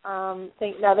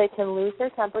thing. Now they can lose their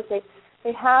tempers.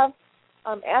 They have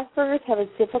Asperger's have a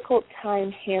difficult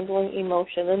time handling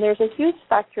emotion, and there's a huge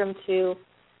spectrum to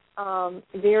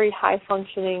very high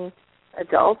functioning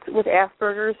adults with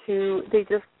Asperger's who they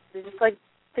just like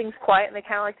things quiet, and they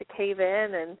kind of like to cave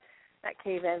in, and not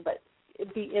cave in, but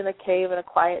be in a cave in a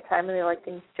quiet time, and they like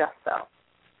things just so,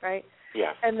 right?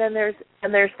 Yeah. And then there's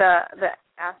the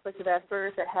aspect of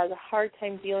Asperger's that has a hard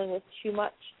time dealing with too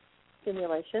much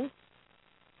stimulation.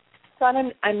 So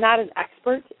I'm not an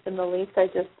expert in the least. I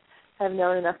just have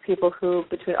known enough people who,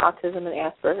 between autism and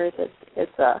Asperger's,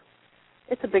 it's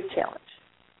a big challenge.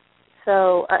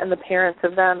 So and the parents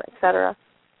of them, etc.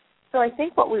 So I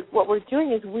think what we're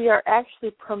doing is we are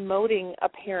actually promoting a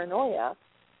paranoia,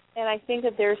 and I think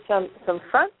that there's some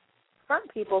front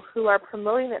people who are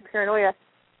promoting that paranoia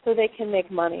so they can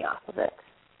make money off of it.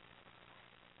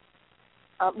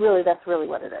 Really, that's really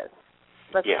what it is.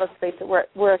 Let's face it.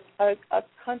 We're a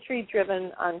country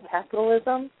driven on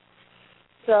capitalism,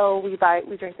 so we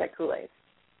drink that Kool-Aid.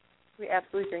 We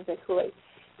absolutely drink that Kool-Aid.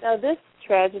 Now, this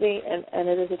tragedy, and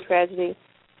it is a tragedy,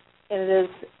 and it is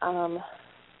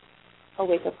a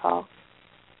wake-up call.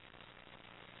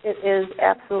 It is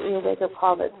absolutely a wake-up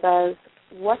call that says,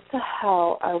 what the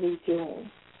hell are we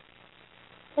doing?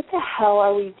 What the hell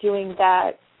are we doing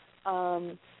that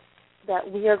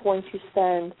we are going to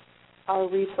spend our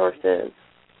resources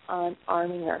on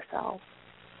arming ourselves?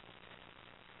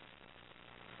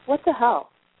 What the hell?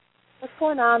 What's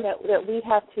going on that we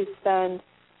have to spend,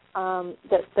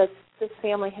 that this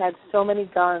family had so many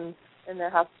guns in their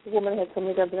house, the woman had so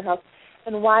many guns in her house,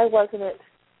 and why wasn't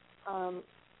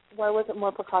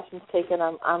more precautions taken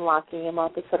on locking him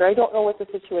up, et cetera? I don't know what the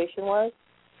situation was,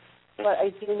 but I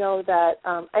do know that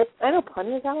I know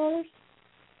plenty of gun owners,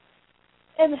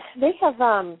 and they have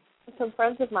some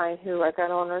friends of mine who are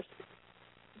gun owners.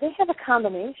 They have a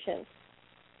combination,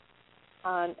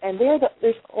 and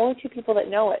there's only two people that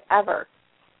know it ever.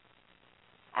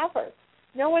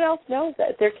 No one else knows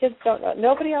it. Their kids don't know.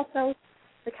 Nobody else knows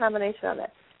the combination on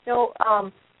that. No,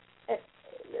 on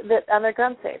their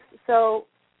gun safes. So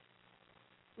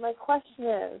my question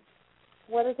is,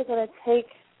 what is it going to take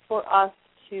for us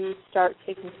to start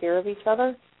taking care of each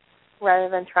other rather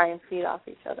than try and feed off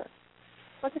each other?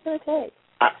 What's it going to take?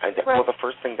 Well, the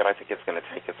first thing that I think it's going to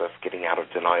take is us getting out of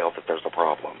denial that there's a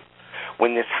problem.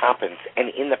 When this happens,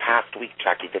 and in the past week,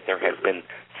 Jackie, that there has been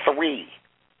 3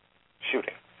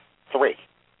 shootings. 3.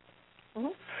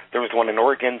 Mm-hmm. There was one in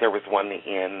Oregon. There was one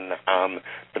in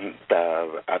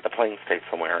the Plains State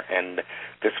somewhere, and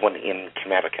this one in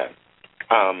Connecticut.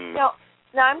 Now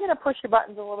I'm going to push your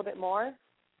buttons a little bit more.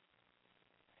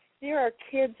 There are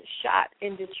kids shot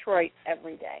in Detroit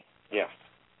every day. Yes.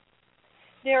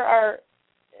 There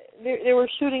were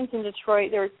shootings in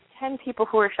Detroit. There were 10 people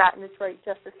who were shot in Detroit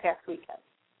just this past weekend.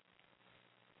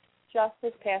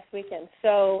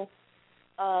 So,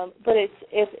 but if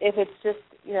it's just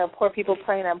poor people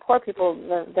preying on poor people,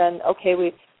 then okay,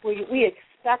 we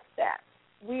expect that.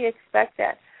 We expect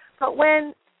that. But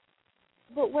when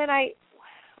I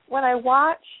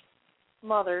watch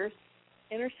mothers,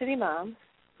 inner city moms,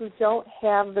 who don't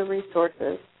have the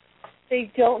resources,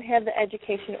 they don't have the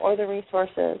education or the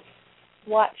resources,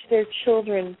 watch their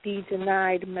children be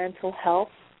denied mental health,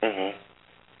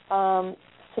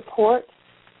 support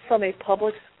from a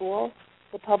public school.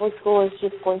 The public school is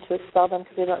just going to expel them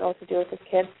because they don't know what to do with this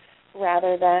kid,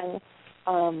 rather than,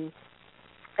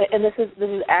 and this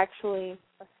is actually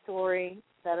a story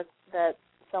that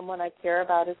someone I care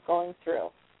about is going through,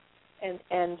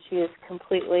 and she is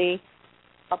completely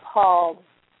appalled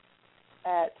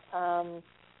at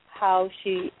how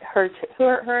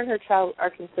her and her child are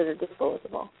considered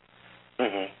disposable.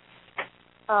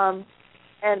 And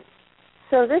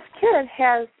so this kid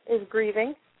is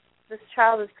grieving. This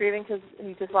child is grieving because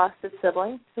he just lost his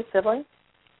sibling,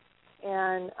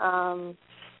 and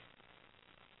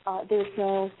there's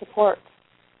no support.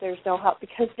 There's no help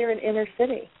because they're in inner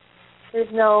city.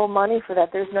 There's no money for that.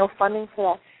 There's no funding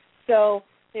for that. So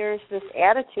there's this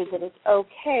attitude that it's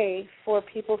okay for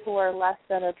people who are less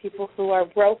than or people who are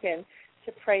broken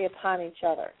to prey upon each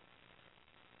other.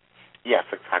 Yes,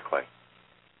 exactly.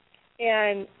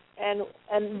 And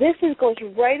this goes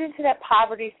right into that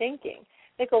poverty thinking.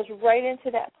 It goes right into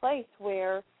that place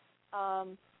where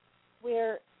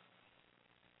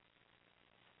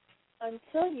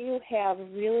until you have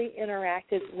really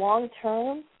interacted long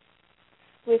term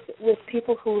with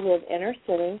people who live inner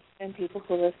city and people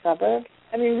who live suburbs,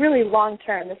 I mean, really long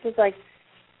term. This is like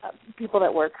people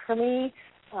that work for me,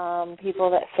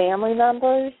 family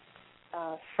members,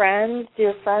 friends,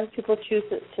 dear friends, people choose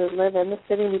to live in the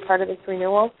city and be part of its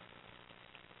renewal.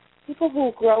 People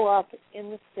who grow up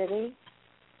in the city,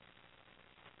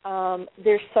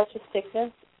 there's such a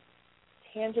sickness,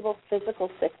 tangible physical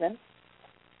sickness.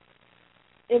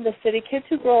 In the city, kids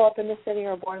who grow up in the city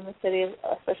or born in the city,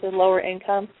 especially lower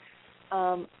income,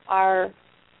 are,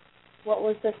 what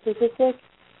was the statistic?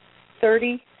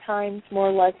 30 times more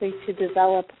likely to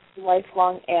develop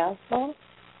lifelong asthma.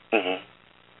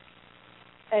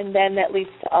 And then that leads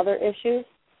to other issues.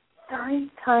 30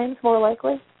 times more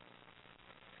likely.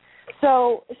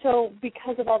 So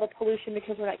because of all the pollution,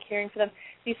 because we're not caring for them,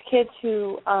 these kids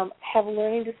who have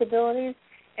learning disabilities,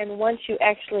 and once you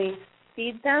actually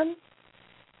feed them,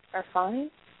 are fine.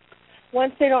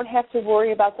 once they don't have to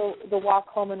worry about the walk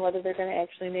home and whether they're going to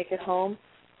actually make it home,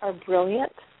 are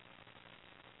brilliant.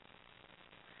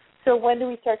 So when do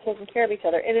we start taking care of each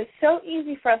other? And it's so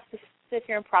easy for us to sit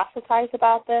here and proselytize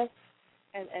about this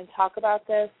and talk about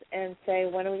this and say,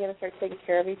 when are we going to start taking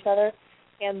care of each other?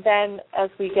 And then as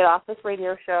we get off this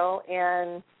radio show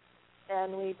and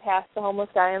we pass the homeless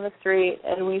guy on the street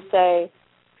and we say,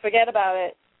 forget about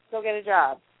it, go get a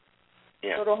job,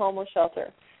 go to a homeless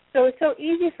shelter. So it's so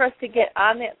easy for us to get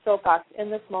on that soapbox in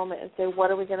this moment and say,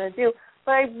 what are we going to do?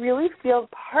 But I really feel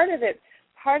part of this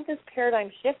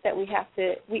paradigm shift that we have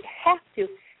to,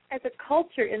 as a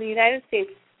culture in the United States,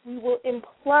 we will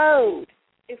implode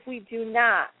if we do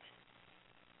not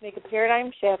make a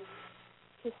paradigm shift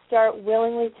to start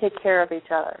willingly take care of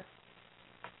each other.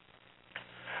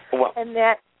 Well, and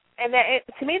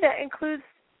to me, that includes,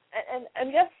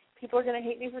 and yes, people are going to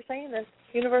hate me for saying this,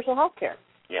 universal health care.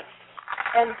 Yes.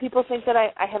 And people think that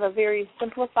I have a very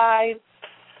simplified,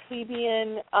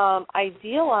 plebeian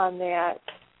ideal on that.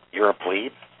 You're a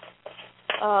plebe?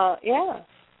 Yeah.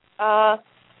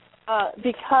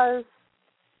 Because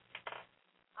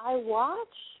I watch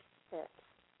it.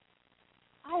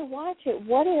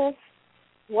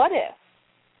 What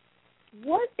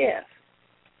if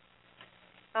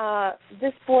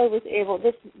this boy was able,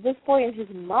 this boy and his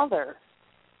mother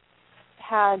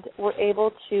were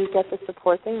able to get the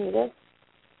support they needed,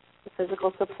 the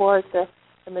physical support, the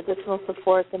medicinal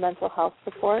support, the mental health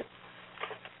support?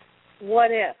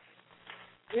 What if?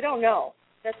 We don't know.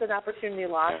 That's an opportunity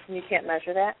lost, and you can't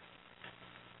measure that.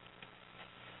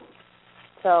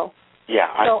 So,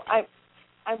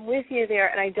 I'm with you there,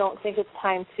 and I don't think it's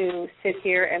time to sit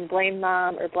here and blame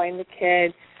mom or blame the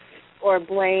kids or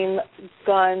blame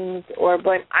guns or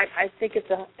blame. I think it's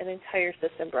an entire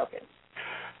system broken.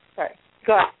 Sorry.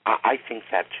 Go ahead. I think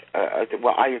that,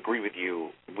 I agree with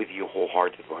you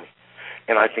wholeheartedly.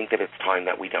 And I think that it's time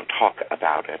that we don't talk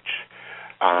about it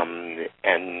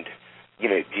and,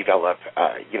 develop,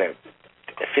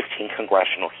 15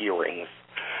 congressional hearings.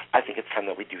 I think it's time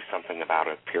that we do something about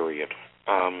it, period.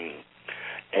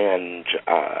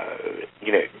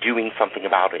 Doing something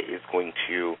about it is going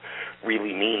to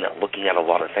really mean looking at a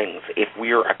lot of things. If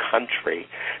we're a country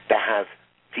that has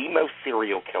the most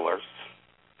serial killers,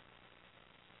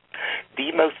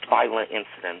 the most violent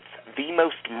incidents, the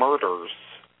most murders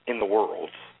in the world,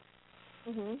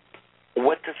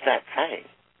 what does that say?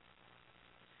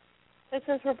 It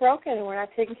says we're broken and we're not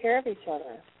taking care of each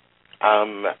other.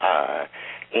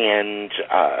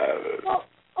 Well,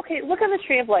 okay, look on the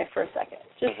Tree of Life for a second.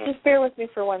 Just bear with me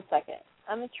for 1 second.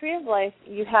 On the Tree of Life,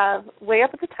 you have way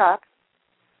up at the top,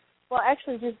 we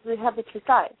have the two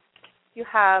sides. You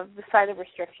have the side of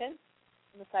restriction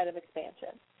and the side of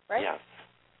expansion, right? Yes.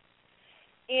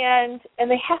 And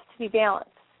they have to be balanced.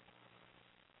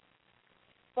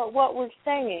 But what we're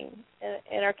saying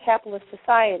in our capitalist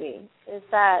society is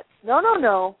that, no,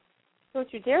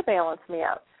 don't you dare balance me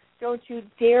out. Don't you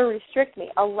dare restrict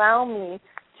me. Allow me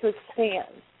to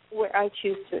expand where I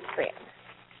choose to expand.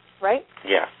 Right?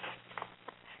 Yes.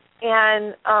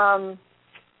 And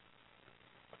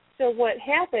so what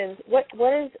happens, what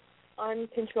is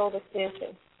uncontrolled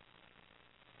expansion?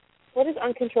 What is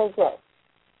uncontrolled growth?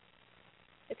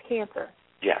 It's cancer.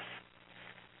 Yes.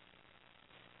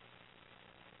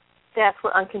 That's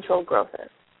what uncontrolled growth is.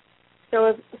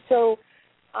 What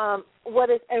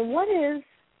is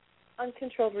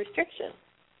uncontrolled restriction?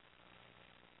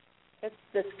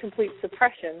 That's complete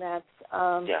suppression. That's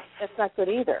not good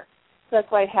either. So that's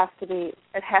why it has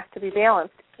to be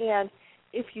balanced. And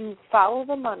if you follow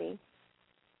the money,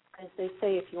 as they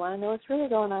say, if you want to know what's really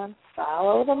going on,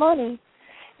 follow the money.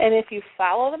 And if you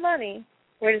follow the money,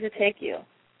 where does it take you?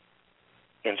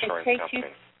 Insurance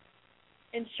companies.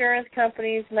 Insurance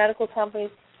companies, medical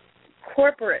companies,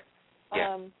 corporate.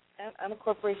 Yeah. I'm a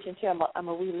corporation too. I'm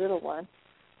a wee little one,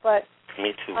 but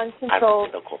me too. Uncontrolled.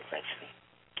 I'm a corporation.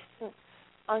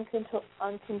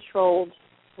 Uncontrolled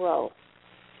growth.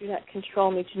 Do not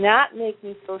control me. Do not make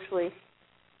me socially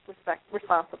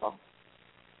responsible.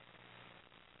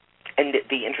 And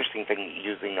the interesting thing,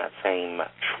 using that same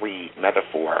tree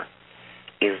metaphor,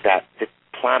 is that the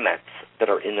planets that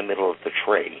are in the middle of the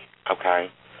tree, okay,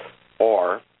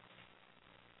 are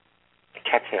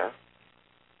Keter,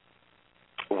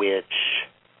 which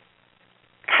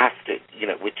has to,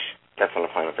 which, that's not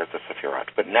a planet, that's a Sephiroth,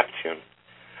 but Neptune,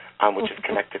 which is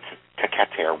connected to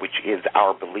Keter, which is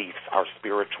our beliefs, our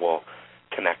spiritual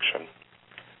connection.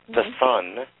 The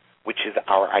sun, which is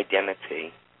our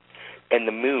identity, and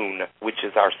the moon, which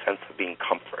is our sense of being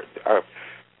comfort,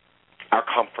 our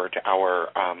comfort, our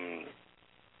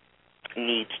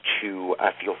need to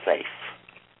feel safe.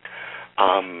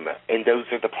 And those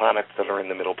are the planets that are in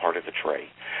the middle part of the tree.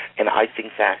 And I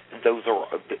think that those are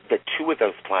the two of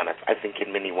those planets, I think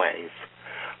in many ways,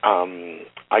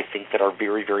 I think that are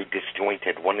very, very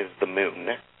disjointed. One is the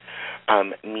moon,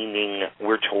 meaning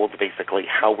we're told basically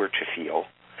how we're to feel.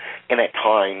 And at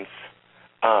times,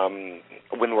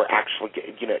 when we're actually,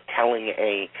 telling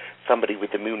somebody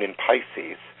with the moon in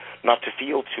Pisces not to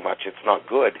feel too much, it's not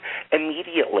good,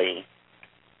 immediately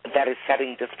that is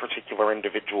setting this particular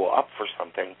individual up for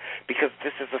something, because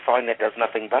this is a sign that does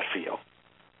nothing but feel.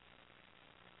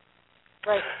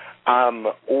 Right.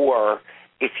 Or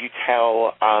if you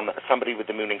tell somebody with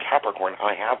the moon in Capricorn,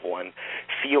 I have one,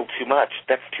 feel too much,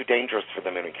 that's too dangerous for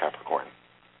the moon in Capricorn.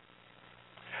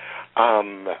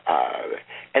 And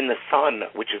the sun,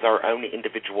 which is our own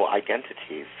individual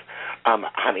identities,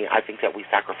 honey, I think that we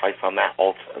sacrifice on that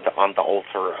on the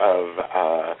altar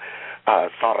of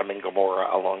Sodom and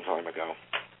Gomorrah a long time ago.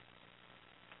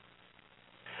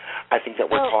 I think that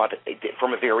we're taught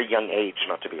from a very young age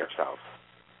not to be ourselves.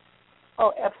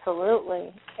 Oh,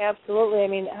 absolutely, absolutely. I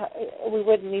mean, we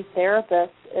wouldn't need therapists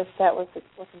if that wasn't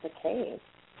the case.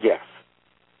 Yes.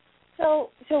 So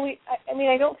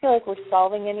I don't feel like we're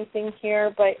solving anything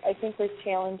here, but I think we're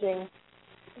challenging.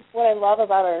 What I love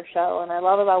about our show and I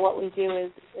love about what we do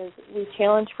is we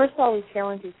challenge. First of all, we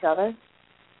challenge each other.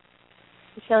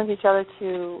 We challenge each other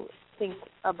to think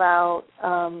about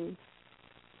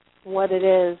what it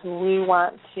is we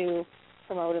want to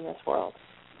promote in this world.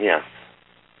 Yes.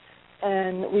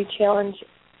 And we challenge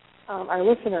our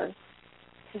listeners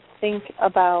to think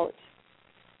about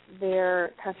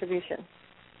their contribution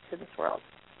to this world.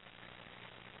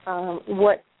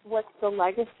 What's the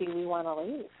legacy we want to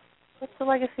leave? What's the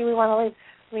legacy we want to leave?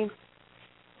 I mean,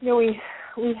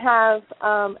 we have.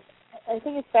 I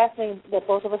think it's fascinating that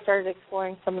both of us started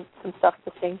exploring some stuff at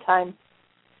the same time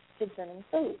concerning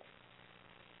food.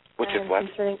 Which is what?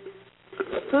 Concerning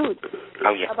food.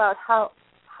 Oh yeah. About how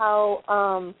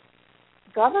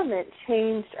government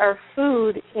changed our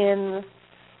food in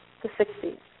the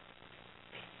 60s.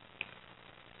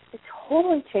 It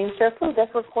totally changed our food.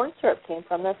 That's where corn syrup came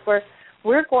from. That's where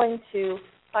we're going to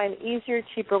find easier,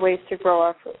 cheaper ways to grow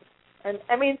our food. And,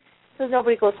 I mean, so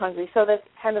nobody goes hungry. So that's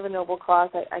kind of a noble cause.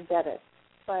 I get it.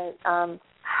 But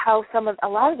how a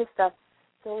lot of the stuff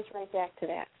goes right back to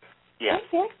that. Yeah.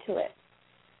 Right back to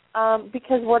it.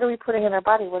 Because what are we putting in our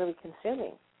body? What are we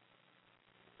consuming?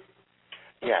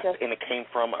 Yes, and it came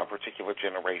from a particular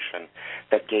generation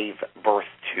that gave birth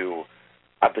to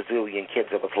a bazillion kids.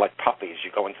 It was like puppies. You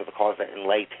go into the closet and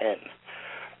lay 10.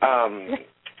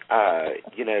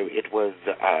 It was,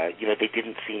 they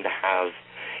didn't seem to have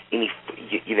any,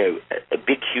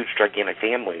 big, huge, gigantic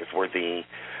families were the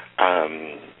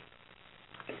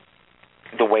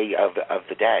way of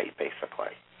the day,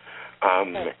 basically.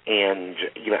 And,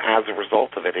 as a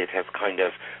result of it, it has kind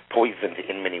of poisoned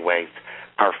in many ways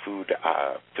our food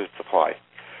supply.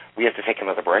 We have to take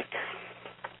another break.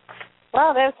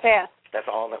 Wow, that was fast. That's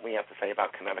all that we have to say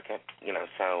about Connecticut.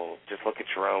 So just look at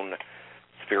your own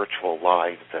spiritual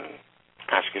lives and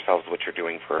ask yourselves what you're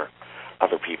doing for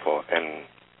other people, and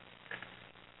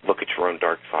look at your own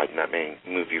dark side, and that may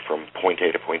move you from point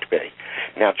A to point B.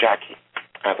 Now, Jackie,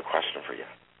 I have a question for you.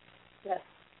 Yes.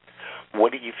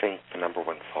 What do you think the number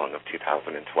one song of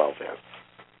 2012 is?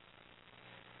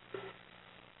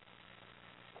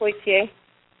 Poitier.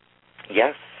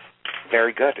 Yes,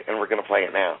 very good, and we're going to play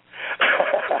it now.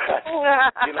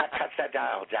 Do not touch that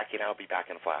dial. Jackie and I will be back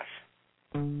in a flash.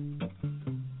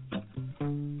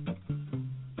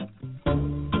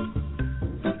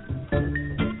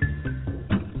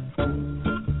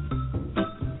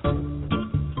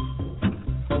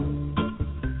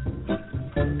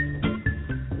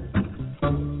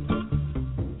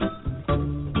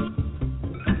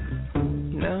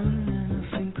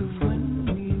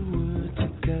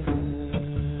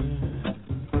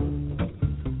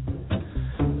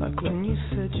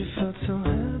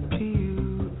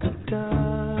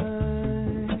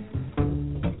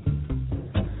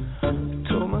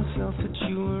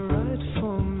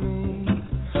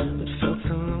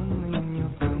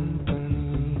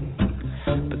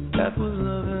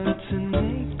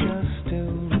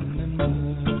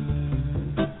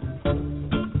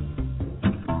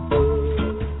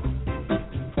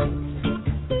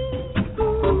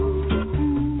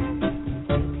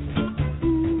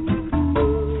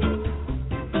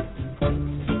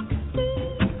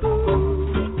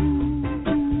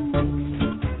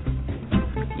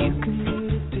 You can get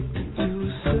addicted to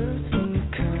a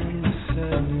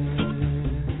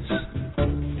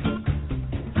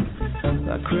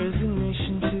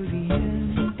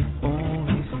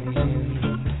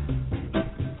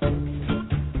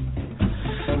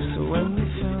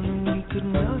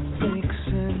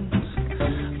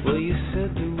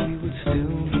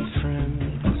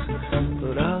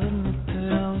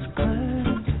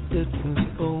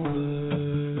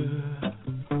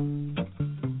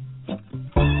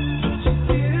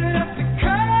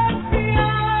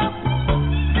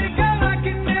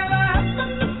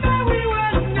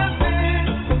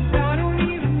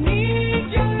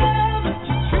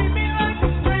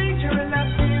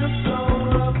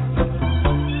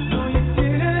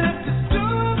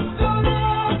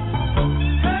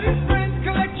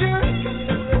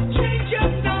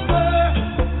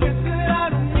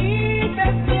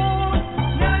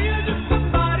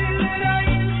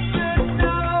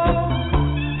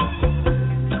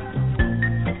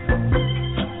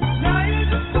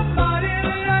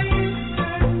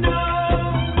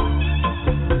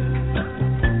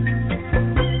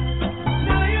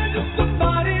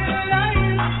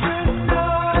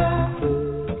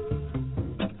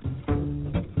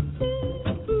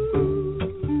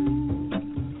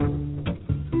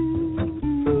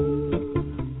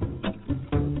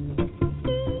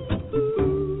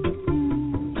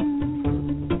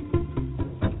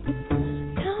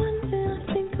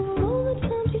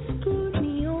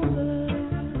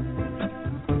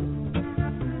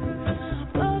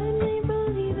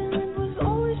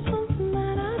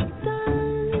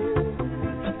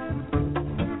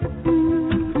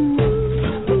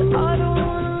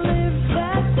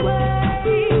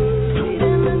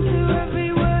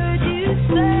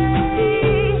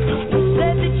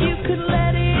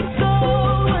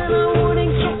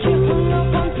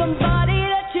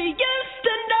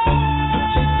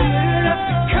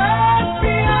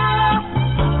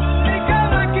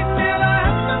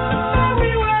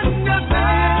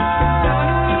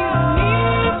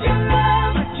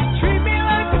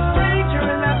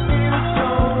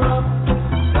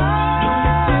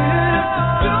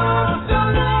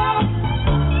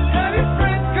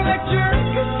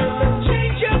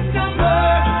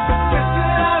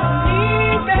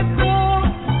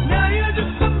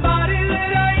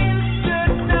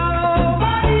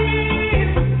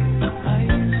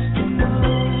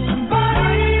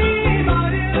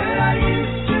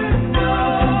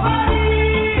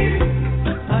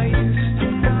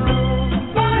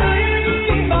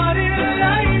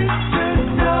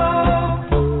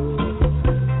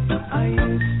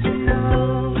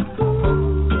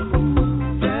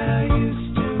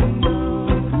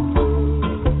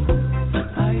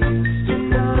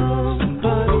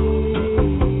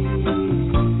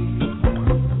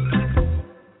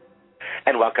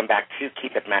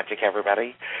keep it magic,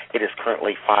 everybody. It is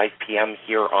currently 5 p.m.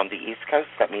 here on the East Coast.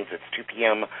 That means it's 2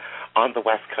 p.m. on the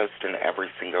West Coast and every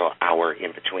single hour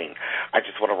in between. I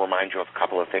just want to remind you of a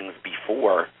couple of things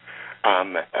before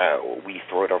we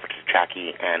throw it over to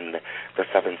Jackie and the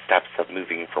 7 steps of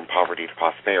moving from poverty to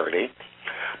prosperity.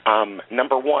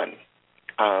 Number one,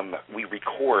 we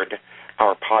record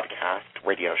our podcast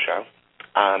radio show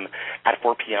at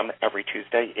 4 p.m. every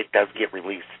Tuesday. It does get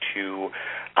released to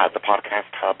the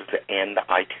podcast hubs and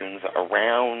iTunes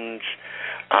around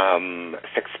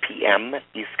 6 p.m.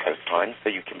 East Coast time, so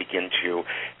you can begin to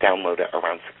download it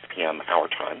around 6 p.m. our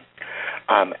time.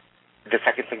 The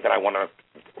second thing that I want to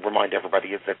remind everybody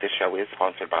is that this show is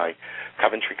sponsored by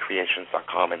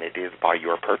CoventryCreations.com, and it is by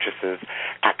your purchases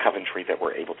at Coventry that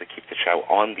we're able to keep the show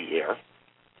on the air.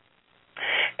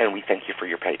 And we thank you for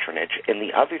your patronage. And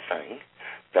the other thing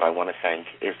that I want to thank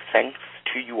is thanks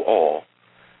to you all,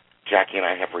 Jackie and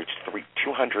I have reached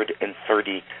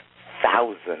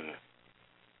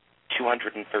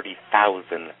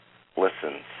 230,000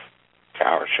 listens to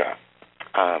our show.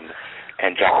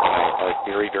 And Jackie and I are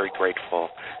very, very grateful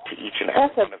to each and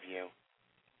every one of you.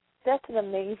 That's an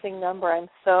amazing number. I'm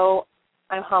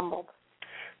humbled.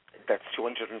 That's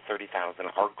 230,000.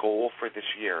 Our goal for this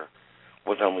year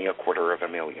was only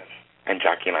 250,000. And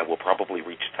Jackie and I will probably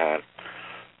reach that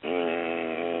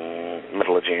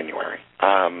middle of January.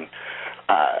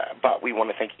 But we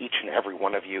want to thank each and every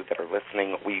one of you that are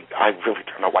listening. I really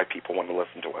don't know why people want to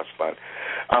listen to us, but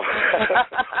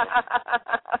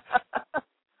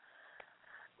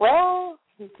well,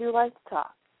 we do like to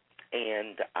talk.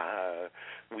 And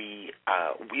we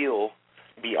will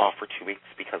be off for 2 weeks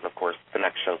because, of course, the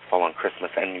next shows fall on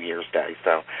Christmas and New Year's Day.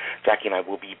 So Jackie and I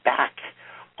will be back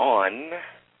on,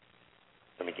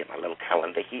 let me get my little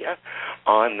calendar here,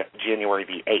 on January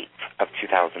the 8th of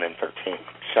 2013.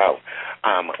 So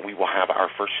we will have our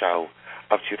first show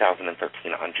of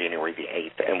 2013 on January the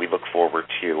 8th, and we look forward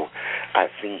to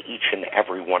seeing each and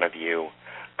every one of you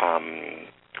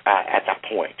at that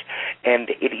point. And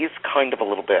it is kind of a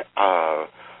little bit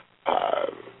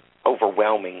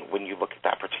overwhelming when you look at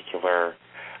that particular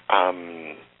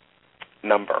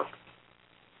number.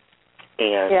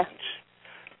 And yeah.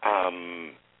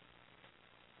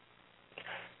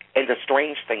 And the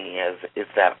strange thing is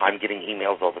that I'm getting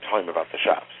emails all the time about the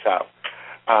show. So,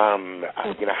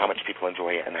 you know, how much people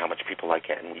enjoy it and how much people like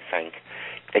it. And we thank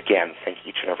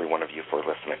each and every one of you for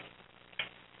listening.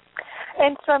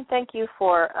 And Storm, thank you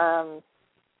for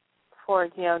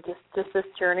you know, just this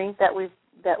journey that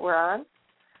we're on.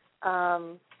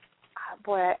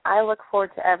 Boy, I look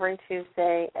forward to every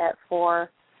Tuesday at 4.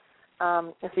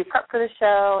 As we prep for the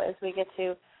show, as we get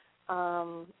to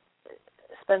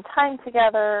spend time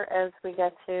together, as we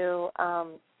get to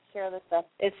share this stuff.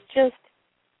 It's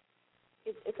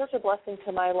such a blessing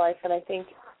to my life, and I think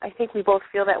we both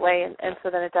feel that way, and so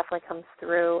then it definitely comes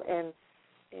through in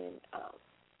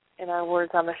our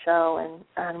words on the show,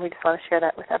 and we just want to share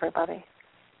that with everybody.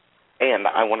 And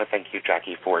I want to thank you,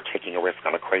 Jackie, for taking a risk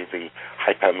on a crazy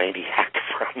hypomaniac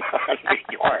from New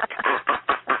York.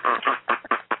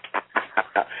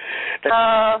 That's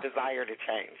a desire to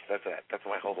change. That's it. That's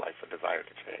my whole life, a desire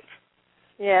to change.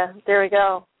 Yeah, there we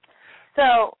go.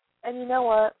 So, and you know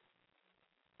what?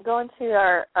 Going to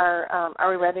our are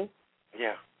we ready?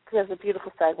 Yeah. Because it's a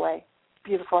beautiful segue.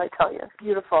 Beautiful, I tell you.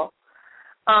 Beautiful.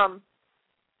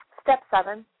 Step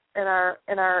 7 in our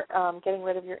getting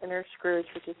rid of your inner Scrooge,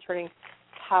 which is turning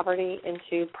poverty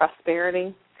into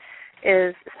prosperity,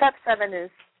 is step 7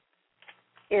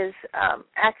 is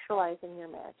actualizing your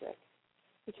magic,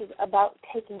 which is about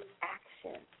taking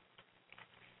action.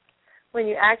 When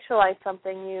you actualize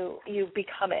something, you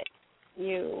become it.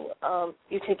 You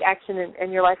take action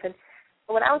in your life. And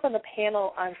when I was on the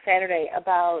panel on Saturday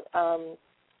about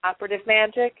operative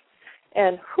magic,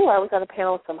 and I was on a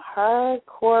panel with some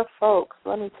hardcore folks,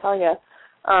 let me tell you.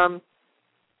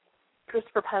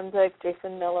 Christopher Penzick,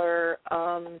 Jason Miller,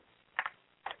 I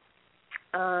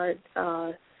got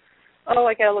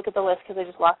to look at the list because I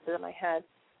just lost it in my head.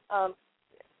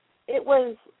 It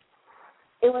was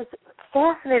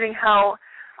fascinating how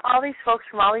all these folks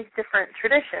from all these different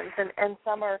traditions, and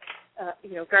some are,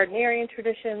 Gardnerian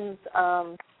traditions,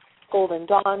 Golden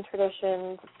Dawn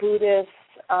traditions, Buddhists.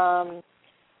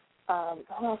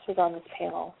 Who else was on this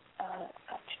panel?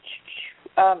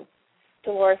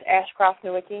 Dolores Ashcroft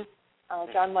Nowicki,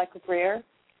 John Michael Greer.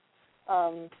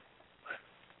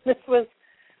 This was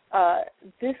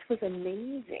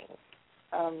amazing.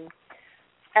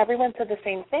 Everyone said the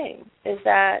same thing, is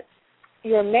that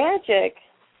your magic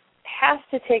has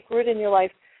to take root in your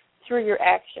life through your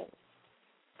actions.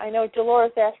 I know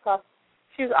Dolores Ashcroft,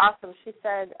 she was awesome. She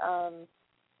said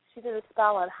She did a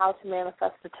spell on how to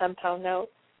manifest a 10-pound note.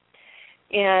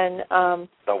 And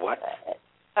the what?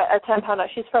 A 10-pound note.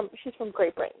 She's from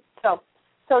Great Britain. So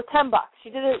 $10. She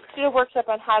did a workshop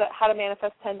on how to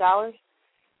manifest $10.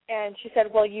 And she said,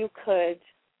 well, you could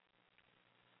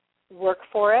work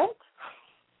for it.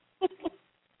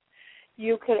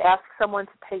 You could ask someone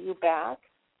to pay you back.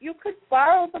 You could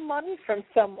borrow the money from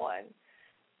someone.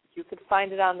 You could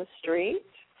find it on the street.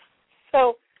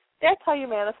 So that's how you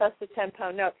manifest a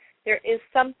 10-pound note. There is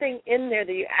something in there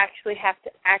that you actually have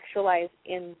to actualize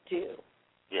and do.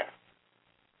 Yeah.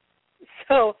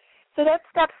 So that's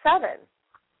step 7.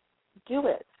 Do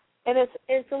it. And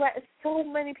it's so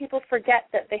many people forget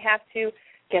that they have to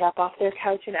get up off their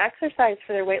couch and exercise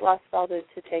for their weight loss spell to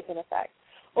take an effect,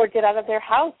 or get out of their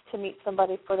house to meet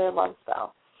somebody for their love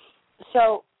spell.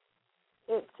 So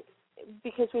it's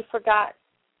because we forgot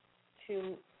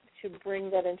to bring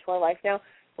that into our life. Now,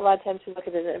 a lot of times we look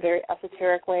at it in a very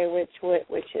esoteric way,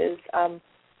 which is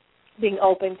being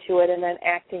open to it and then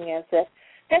acting as if.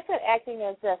 That's not acting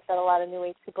as if that a lot of New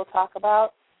Age people talk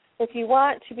about. If you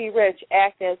want to be rich,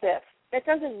 act as if. That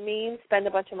doesn't mean spend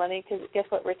a bunch of money, because guess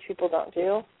what rich people don't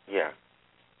do? Yeah.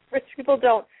 Rich people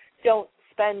don't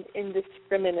spend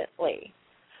indiscriminately.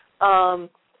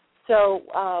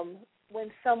 When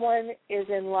someone is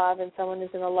in love and someone is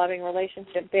in a loving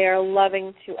relationship, they are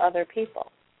loving to other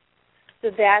people. So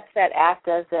that's that act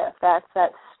as if. That's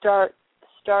that start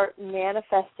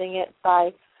manifesting it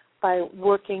by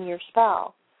working your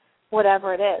spell,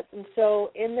 whatever it is. And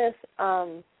so in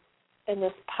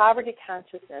this poverty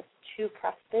consciousness to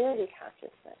prosperity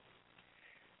consciousness,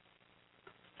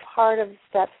 part of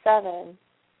step 7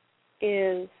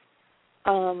 is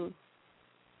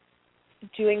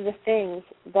doing the things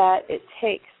that it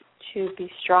takes to be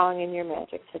strong in your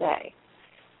magic today.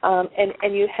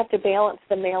 And you have to balance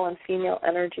the male and female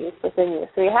energies within you.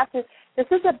 So you have to. This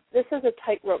is a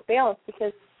tightrope balance,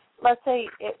 because let's say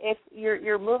if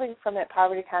you're moving from that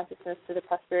poverty consciousness to the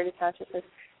prosperity consciousness,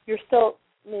 you're still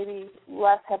maybe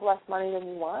have less money than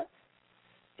you want.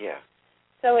 Yeah.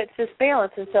 So it's this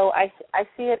balance, and so I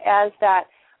see it as that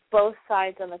both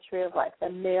sides on the tree of life: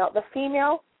 the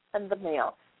female, and the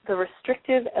male, the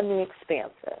restrictive and the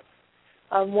expansive.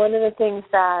 One of the things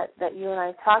that you and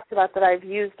I talked about that I've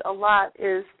used a lot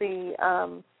is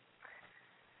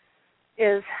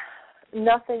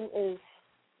nothing is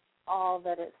all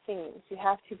that it seems. You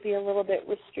have to be a little bit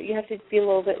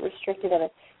restricted in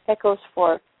it. That goes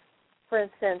for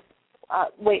instance,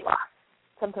 weight loss,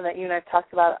 something that you and I have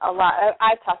talked about a lot.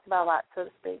 I've talked about a lot, so to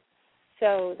speak.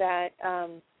 So that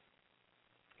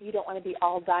you don't want to be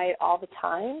all diet all the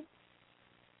time,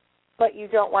 but you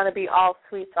don't want to be all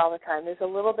sweets all the time. There's a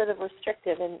little bit of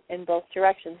restrictive in both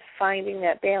directions, finding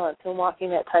that balance and walking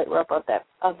that tightrope of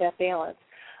that balance,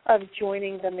 of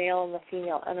joining the male and the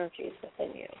female energies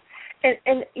within you.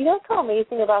 And you know what's so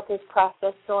amazing about this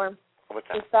process, Storm? What's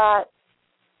that?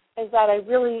 Is that I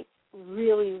really,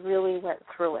 really, really went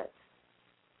through it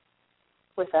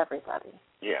with everybody.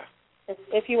 Yeah.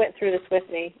 If you went through this with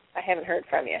me, I haven't heard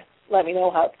from you. Let me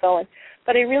know how it's going.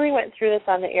 But I really went through this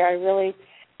on the air.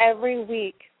 Every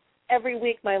week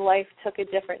my life took a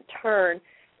different turn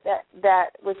that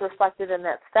was reflected in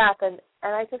that step. And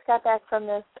I just got back from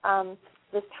this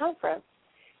conference.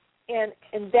 And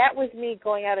that was me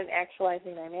going out and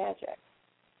actualizing my magic.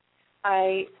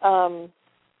 I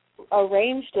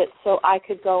arranged it so I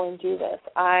could go and do this.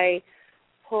 I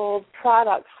pulled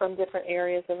products from different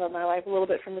areas of my life, a little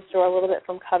bit from the store, a little bit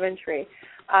from Coventry.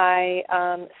 I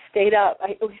stayed up.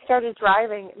 We started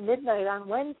driving midnight on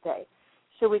Wednesday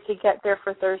so we could get there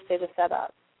for Thursday to set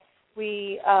up.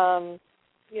 We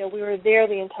were there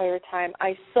the entire time.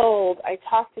 I sold. I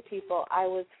talked to people. I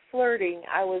was flirting.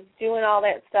 I was doing all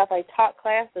that stuff. I taught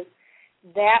classes.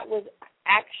 That was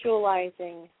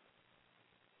actualizing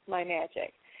my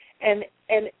magic. And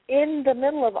in the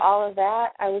middle of all of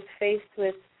that, I was faced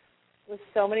with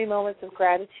so many moments of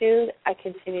gratitude. I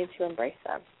continued to embrace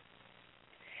them.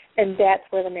 And that's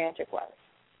where the magic was.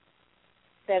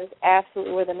 That is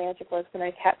absolutely where the magic was. And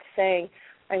I kept saying,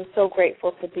 I'm so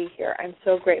grateful to be here. I'm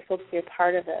so grateful to be a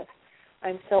part of this.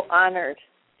 I'm so honored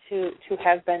to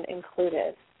have been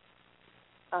included,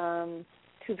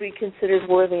 to be considered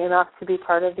worthy enough to be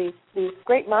part of these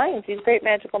great minds, these great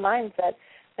magical minds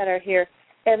that are here.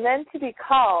 And then to be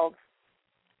called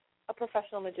a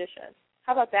professional magician.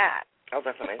 How about that? Oh,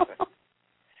 that's amazing.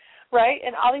 Right?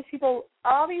 And all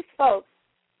these folks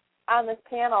on this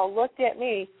panel looked at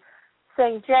me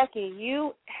saying, Jackie,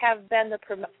 you have been the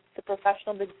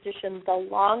professional magician the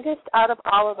longest out of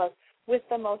all of us with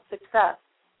the most success.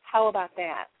 How about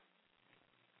that?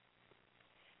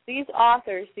 These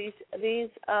authors, these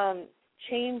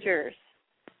changers,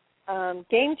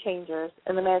 game changers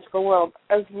in the magical world,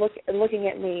 as looking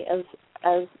at me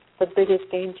as the biggest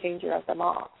game changer of them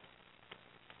all.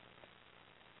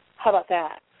 How about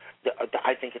that?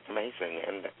 I think it's amazing,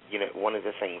 and one of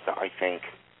the things that I think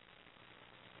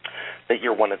that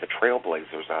you're one of the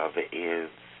trailblazers of is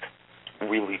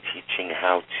really teaching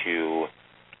how to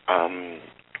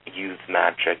use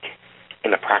magic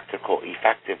in a practical,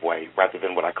 effective way rather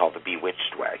than what I call the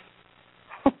bewitched way.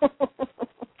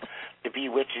 The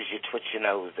bewitched is you twitch your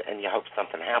nose and you hope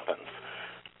something happens.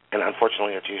 And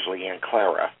unfortunately, it's usually Aunt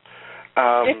Clara.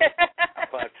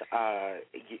 But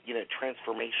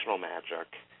transformational magic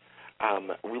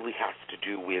really has to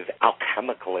do with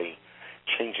alchemically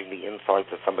changing the insides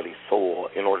of somebody's soul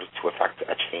in order to affect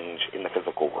a change in the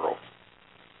physical world.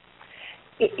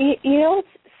 You know what's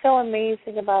so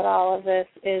amazing about all of this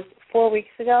is 4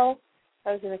 weeks ago,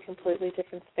 I was in a completely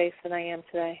different space than I am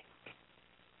today.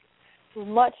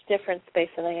 Much different space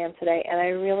than I am today. And I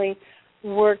really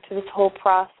worked this whole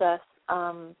process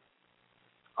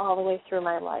all the way through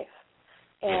my life.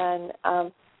 And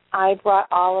I brought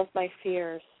all of my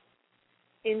fears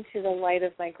into the light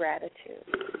of my gratitude.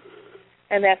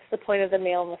 And that's the point of the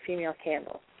male and the female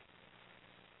candle,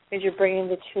 is you're bringing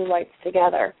the two lights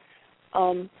together.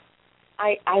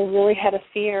 I really had a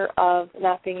fear of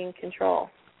not being in control,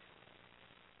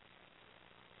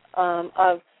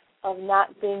 of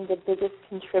not being the biggest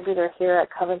contributor here at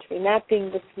Coventry, not being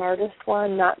the smartest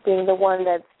one, not being the one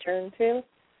that's turned to.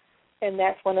 And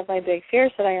that's one of my big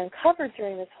fears that I uncovered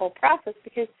during this whole process,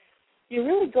 because you're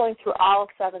really going through all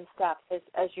 7 steps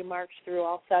as you march through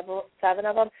all seven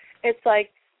of them. It's like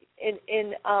in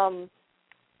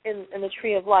the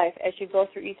Tree of Life, as you go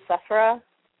through each Sephira,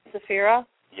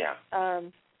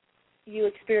 you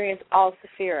experience all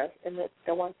Sephiras in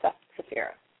the one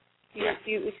Sephira.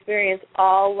 You experience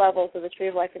all levels of the Tree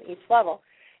of Life in each level.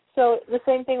 So the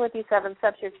same thing with these 7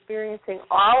 steps. You're experiencing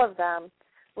all of them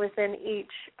within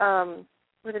each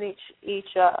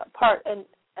part.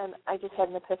 And I just had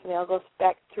an epiphany. I'll go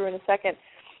back through in a second.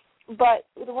 But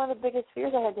one of the biggest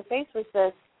fears I had to face was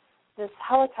this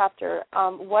helicopter.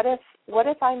 What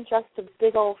if I'm just a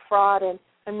big old fraud and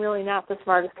I'm really not the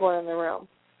smartest one in the room,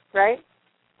 right?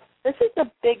 This is a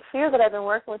big fear that I've been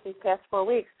working with these past 4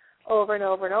 weeks over and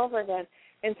over and over again.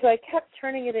 And so I kept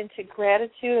turning it into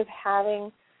gratitude of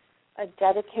having a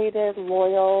dedicated,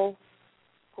 loyal,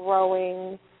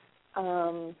 growing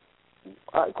in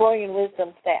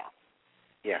wisdom staff.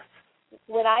 Yes.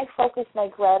 When I focused my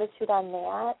gratitude on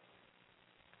that,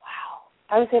 wow,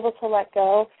 I was able to let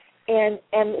go. And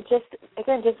just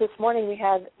this morning we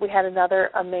had another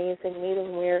amazing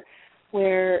meeting where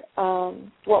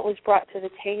what was brought to the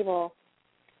table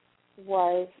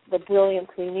was the brilliance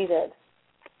we needed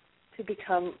to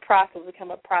become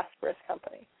a prosperous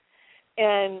company.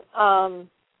 And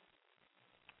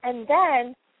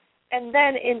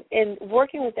then in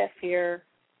working with that fear,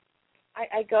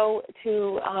 I go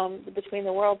to Between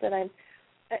the Worlds, and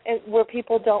where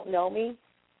people don't know me.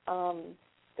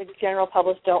 The general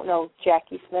public don't know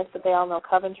Jackie Smith, but they all know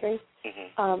Coventry.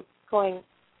 Mm-hmm. Going,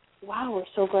 wow, we're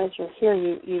so glad you're here.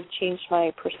 You've changed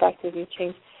my perspective. You've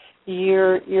changed.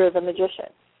 You're the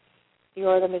magician.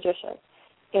 You're the magician.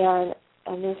 And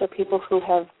these are people who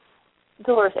have.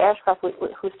 Dolores Ashcroft,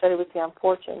 who studied with Jan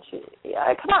Fortune.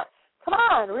 Come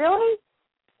on, really?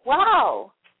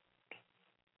 Wow.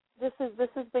 This is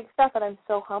big stuff, and I'm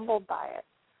so humbled by it.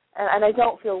 And I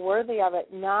don't feel worthy of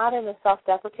it, not in a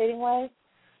self-deprecating way.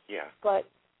 Yeah. But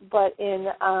in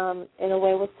a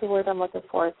way, what's the word I'm looking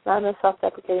for? It's not in a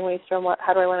self-deprecating way. So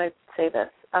how do I want to say this?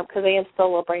 Because I am still a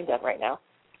little brain dead right now.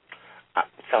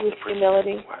 With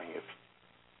humility.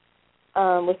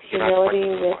 With humility.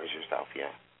 With yourself,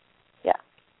 yeah.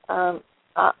 Yeah.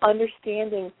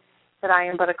 Understanding that I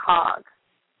am but a cog.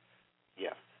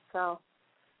 Yeah. So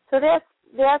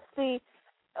that's the.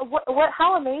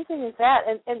 How amazing is that?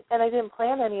 And I didn't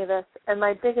plan any of this. And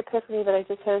my big epiphany that I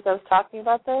just had as I was talking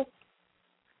about this,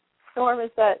 Storm,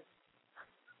 is that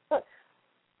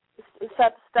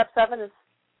step 7 is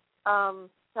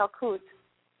Malkut.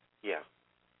 Yeah.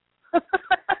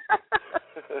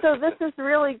 So this is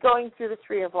really going through the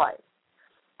Tree of Life.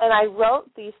 And I wrote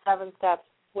these 7 steps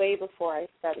way before I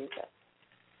studied this.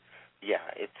 Yeah,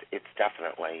 it's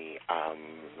definitely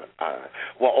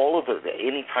all of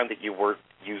any time that you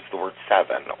use the word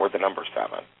 7 or the number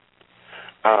 7,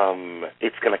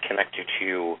 it's going to connect you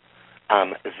to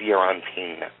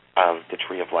Zeranpin of the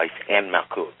Tree of Life and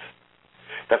Malkut.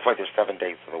 That's why there's 7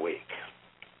 days of the week.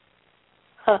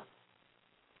 Huh.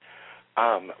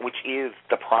 Which is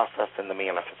the process and the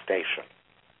manifestation.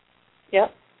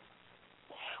 Yep.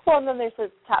 Well, and then there's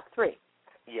the top 3.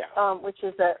 Yeah. which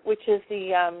is the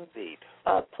Indeed.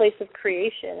 place of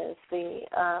creation, is the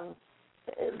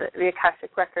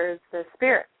Akashic Records, the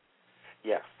spirit.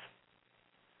 Yes.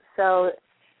 So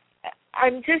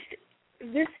this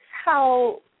is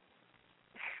how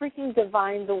freaking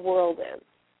divine the world is.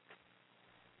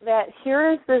 That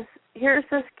here's this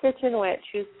kitchen witch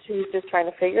who's just trying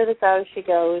to figure this out as she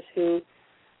goes, who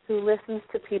listens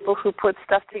to people, who puts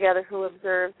stuff together, who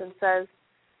observes and says,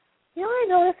 you know, I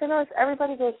notice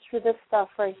everybody goes through this stuff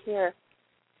right here.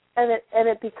 And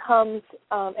it becomes,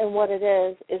 and what it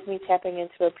is me tapping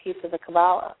into a piece of the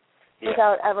Kabbalah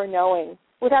without ever knowing.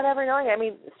 I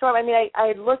mean, Storm, I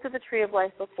had looked at the Tree of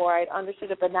Life before. I'd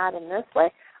understood it, but not in this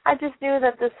way. I just knew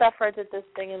that the Sephra did this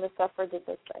thing and the Sephra did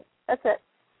this thing. That's it.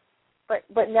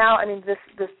 But now, I mean, this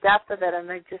depth of it, I'm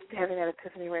like just having that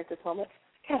epiphany right at this moment.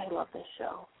 God, I love this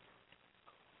show.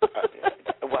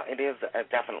 Well, it is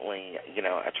definitely,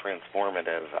 a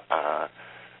transformative,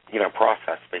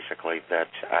 process, basically, that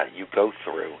you go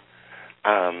through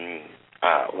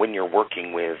when you're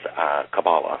working with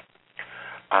Kabbalah.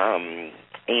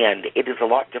 And it is a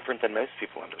lot different than most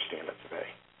people understand it today.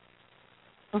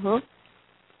 Mm-hmm.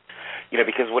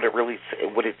 Because what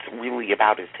it's really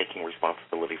about is taking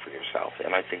responsibility for yourself.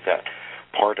 And I think that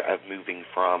part of moving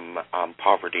from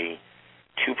poverty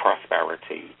to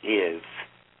prosperity is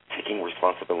taking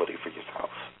responsibility for yourself.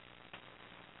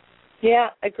 Yeah,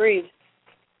 agreed.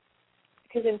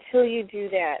 Because until you do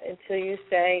that, until you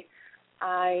say,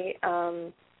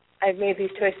 I've made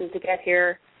these choices to get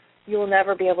here, you will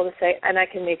never be able to say, and I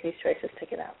can make these choices to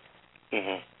get out.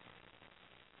 Mm-hmm.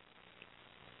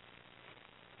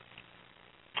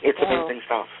 It's amazing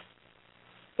stuff.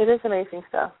 It is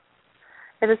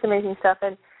amazing stuff.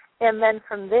 And then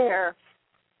from there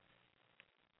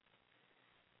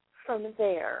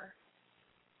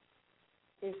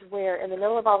is where, in the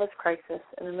middle of all this crisis,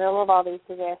 in the middle of all these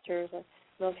disasters, and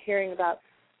of hearing about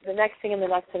the next thing and the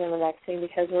next thing and the next thing,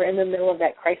 because we're in the middle of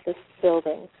that crisis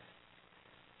building,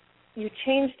 you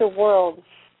change the world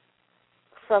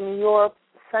from your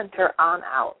center on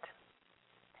out.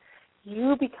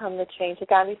 You become the change, like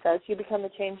Gandhi says, you become the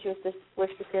change you wish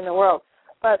to see in the world.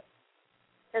 But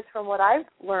as from what I've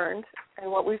learned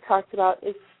and what we've talked about,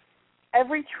 is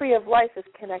every tree of life is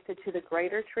connected to the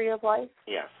greater tree of life.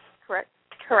 Yes.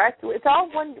 Correct. It's all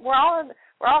one. We're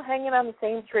all hanging on the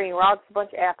same tree. We're all just a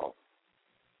bunch of apples.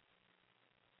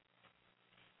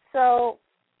 So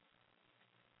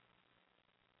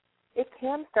it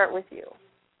can start with you.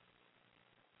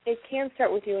 It can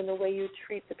start with you in the way you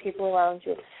treat the people around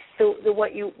you, the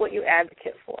what you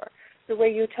advocate for, the way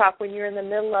you talk when you're in the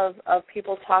middle of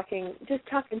people talking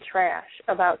trash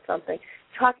about something,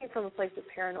 talking from a place of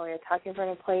paranoia, talking from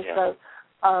a place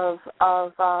of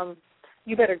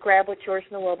you better grab what's yours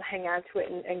in the world, hang on to it,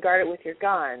 and guard it with your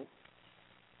gun.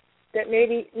 That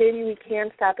maybe we can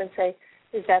stop and say,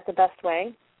 is that the best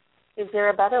way? Is there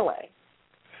a better way?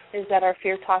 Is that our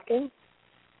fear talking?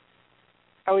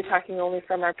 Are we talking only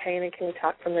from our pain, and can we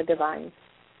talk from the divine?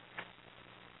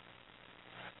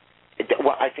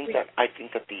 Well, I think that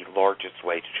the largest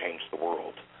way to change the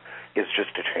world is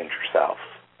just to change yourself,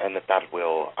 and that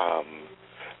will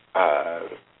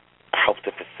help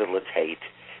to facilitate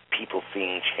people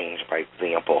seeing change by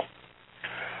example.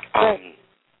 Right.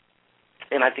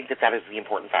 And I think that is the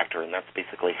important factor, and that's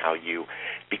basically how you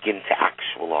begin to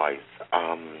actualize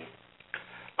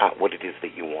what it is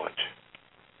that you want.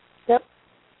 Yep.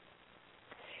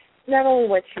 Not only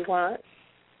what you want,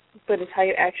 but it's how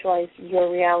you actualize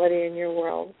your reality in your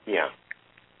world. Yeah.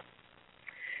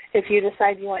 If you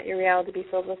decide you want your reality to be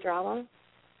filled with drama,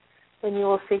 then you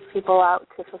will seek people out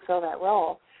to fulfill that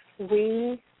role.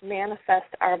 We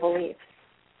manifest our beliefs.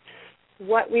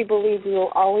 What we believe, we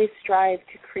will always strive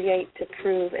to create, to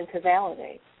prove, and to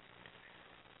validate.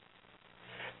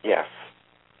 Yes,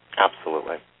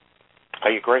 absolutely. I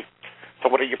agree. So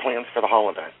what are your plans for the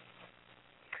holiday?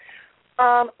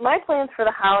 My plans for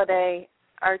the holiday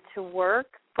are to work,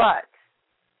 but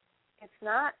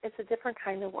it's a different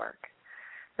kind of work.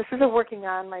 This is a working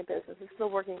on my business. This is a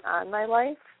working on my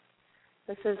life.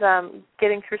 This is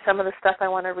getting through some of the stuff I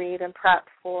want to read and prep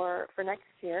for next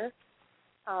year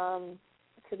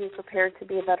to be prepared to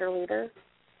be a better leader.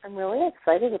 I'm really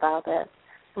excited about it.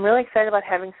 I'm really excited about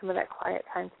having some of that quiet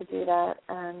time to do that.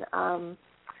 And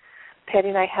Patty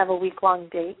and I have a week-long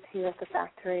date here at the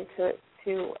factory to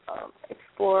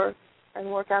explore and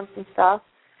work on some stuff.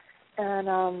 And,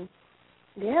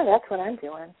 that's what I'm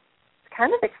doing. It's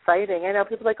kind of exciting. I know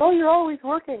people are like, oh, you're always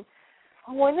working.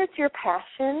 When it's your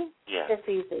passion, it's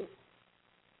easy.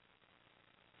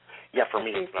 Yeah, for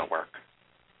me, it's not work.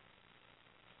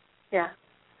 Yeah.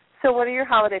 So what are your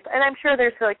holidays? And I'm sure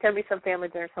there's like going to be some family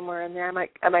dinner somewhere in there. I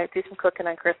might do some cooking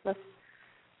on Christmas.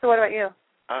 So what about you?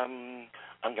 I'm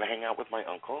going to hang out with my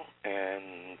uncle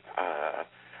and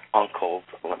uncles.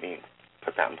 Let me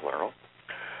put that in plural.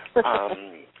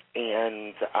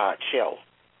 And chill.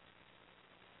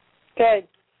 Good.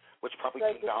 Which probably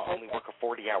means I'll only work a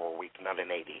 40-hour week, not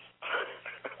an 80.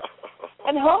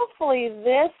 And hopefully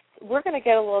we're going to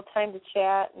get a little time to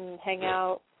chat and hang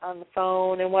out on the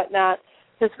phone and whatnot,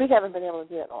 because we haven't been able to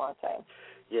do it in a long time.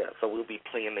 Yeah, so we'll be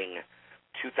planning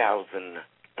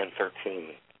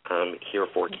 2013 here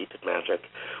for Keep It Magic.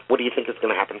 What do you think is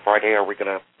going to happen Friday? Are we going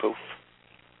to poof?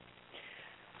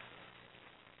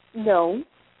 No.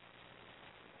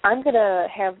 I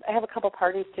have a couple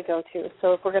parties to go to,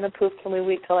 so if we're going to poof, can we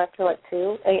wait till after like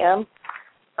 2 a.m.?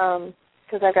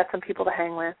 Because I've got some people to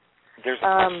hang with. There's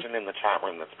a question in the chat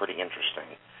room that's pretty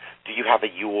interesting. Do you have a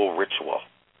Yule ritual?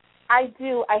 I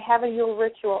do. I have a Yule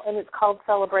ritual, and it's called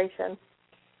Celebration.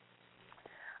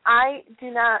 I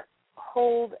do not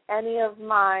hold any of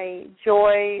my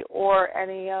joy or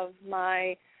any of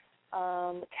my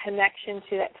connection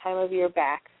to that time of year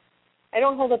back. I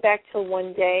don't hold it back till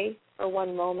one day or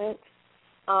one moment.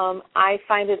 I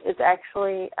find it's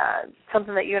actually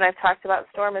something that you and I have talked about,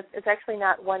 Storm. It's actually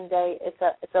not one day. It's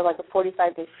like a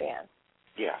 45-day span.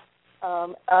 Yeah.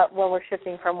 When we're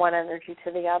shifting from one energy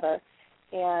to the other,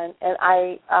 and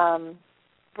I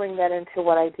bring that into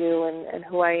what I do and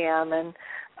who I am. And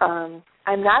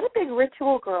I'm not a big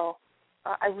ritual girl.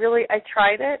 I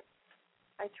tried it.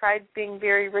 I tried being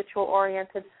very ritual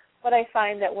oriented, but I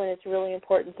find that when it's really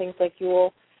important things like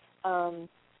Yule,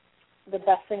 the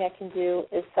best thing I can do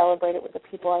is celebrate it with the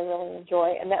people I really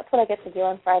enjoy. And that's what I get to do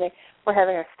on Friday. We're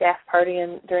having a staff party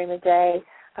during the day.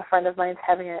 A friend of mine's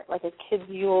having a kids'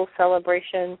 Yule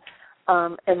celebration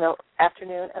in the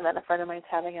afternoon, and then a friend of mine's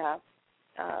having a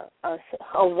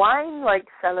wine-like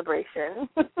celebration,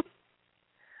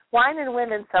 wine and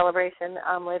women celebration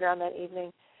later on that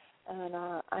evening.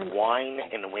 And wine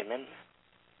and women?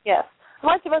 Yes. A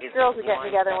bunch of us girls are getting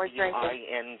together and we're drinking.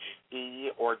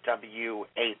 W-I-N-G-E or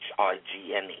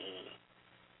W-H-I-G-N-E?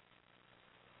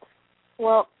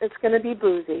 Well, it's going to be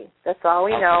boozy. That's all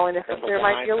we know. And if there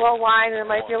might be a little wine, there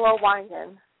might be a little wine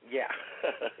in. Yeah.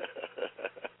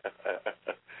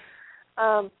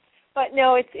 But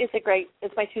no,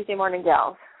 it's my Tuesday morning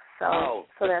gals. So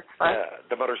that's fun.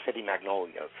 The Motor City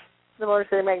Magnolias. The Motor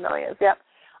City Magnolias. Yep.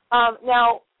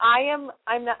 Now I'm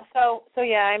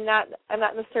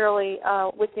not necessarily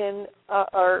within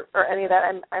or any of that.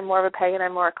 I'm more of a pagan.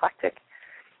 I'm more eclectic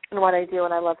in what I do,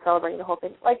 and I love celebrating the whole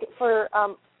thing. Like for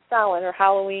Samhain or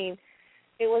Halloween,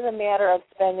 it was a matter of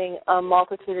spending a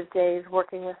multitude of days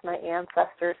working with my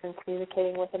ancestors and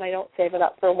communicating with them. I don't save it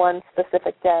up for one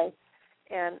specific day,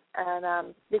 and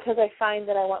because I find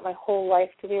that I want my whole life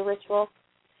to be a ritual,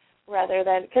 rather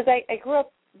than because I grew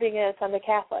up being a Sunday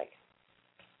Catholic.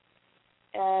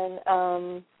 And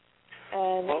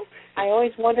I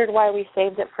always wondered why we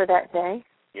saved it for that day.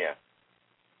 Yeah.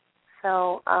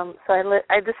 So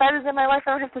I decided in my life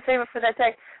I don't have to save it for that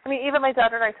day. I mean, even my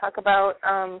daughter and I talk about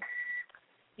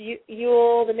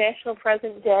Yule, the National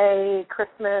Present Day,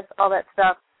 Christmas, all that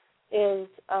stuff. Is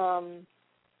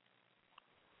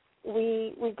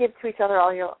we give to each other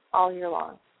all year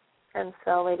long, and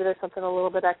so maybe there's something a little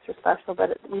bit extra special, but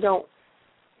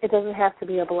it doesn't have to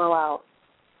be a blowout.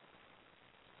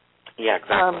 Yeah,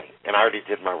 exactly. And I already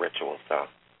did my ritual, so.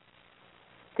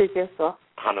 Did you? So?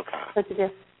 Hanukkah. What did you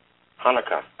do?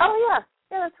 Hanukkah. Oh, yeah.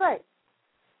 Yeah, that's right.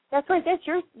 That's right. That's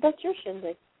your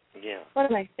shindig. Yeah. What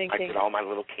am I thinking? I did all my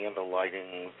little candle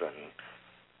lightings and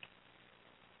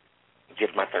did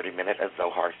my 30-minute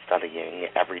Zohar studying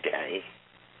every day.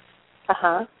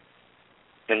 Uh-huh.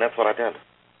 And that's what I did.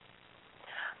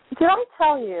 Did I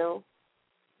tell you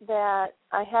that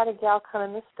I had a gal come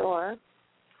in the store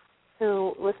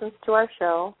who listens to our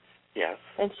show? Yes.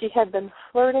 And she had been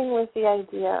flirting with the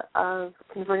idea of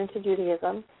converting to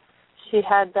Judaism. She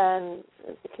had been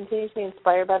continuously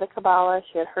inspired by the Kabbalah.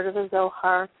 She had heard of the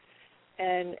Zohar.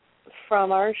 And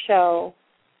from our show,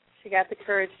 she got the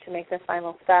courage to make the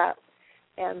final step.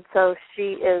 And so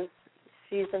she's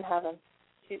in heaven.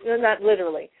 Not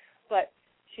literally, but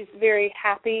she's very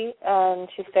happy.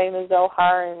 She's studying the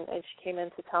Zohar, and she came in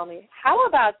to tell me, how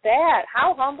about that?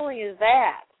 How humbling is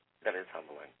that? That is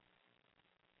humbling.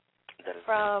 That is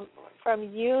from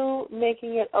you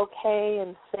making it okay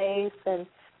and safe and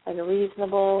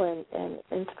reasonable and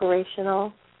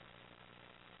inspirational.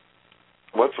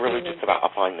 Well, it's really just about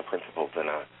applying the principles in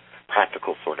a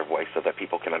practical sort of way so that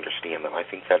people can understand them. I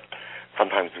think that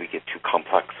sometimes we get too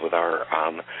complex with our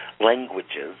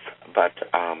languages, but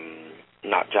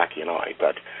not Jackie and I,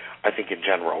 but I think in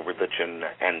general, religion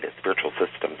and spiritual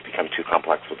systems become too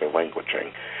complex with their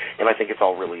languaging. And I think it's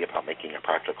all really about making it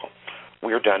practical.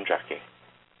 We're done, Jackie.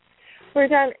 We're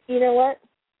done. You know what?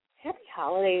 Happy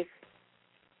holidays.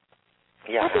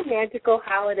 Yeah. Happy magical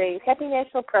holidays. Happy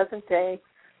National Present Day.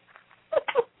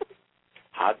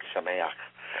 Hag Shameach.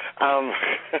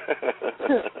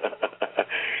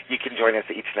 You can join us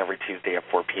each and every Tuesday at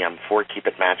 4 p.m. for Keep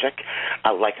It Magic.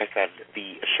 Like I said,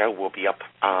 the show will be up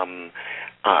at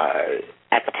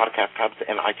the podcast hubs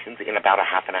and iTunes in about a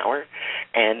half an hour.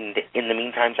 And in the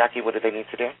meantime, Jackie, what do they need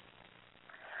to do?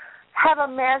 Have a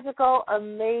magical,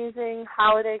 amazing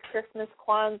holiday, Christmas,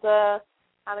 Kwanzaa,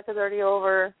 Hanukkah's already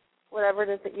over, whatever it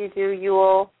is that you do,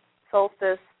 Yule,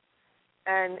 solstice,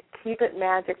 and keep it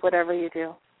magic, whatever you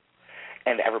do.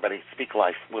 And everybody, speak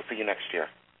life. We'll see you next year.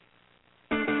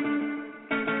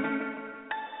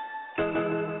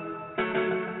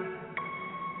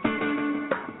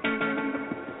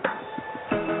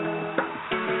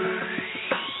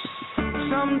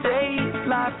 Some days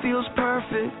life feels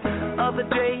perfect, other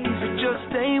days it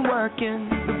just ain't working.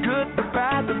 The good, the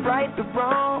bad, the right, the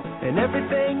wrong, and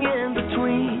everything in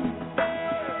between.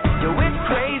 Yo, it's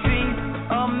crazy,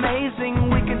 amazing,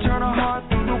 we can turn our heart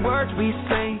through the words we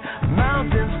say.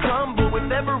 Mountains crumble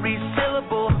with every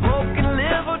syllable, hope can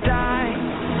live or die.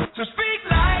 So speak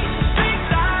life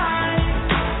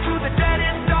to the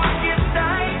deadest, darkest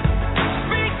night.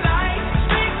 Speak life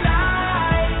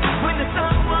when the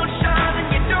sun won't shine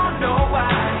and you don't know why.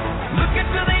 Look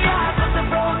into the eyes of the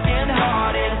broken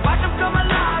hearted, watch them come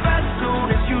alive as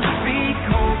soon as you speak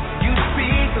hope, you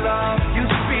speak love, you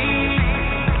speak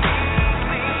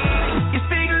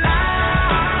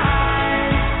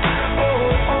life.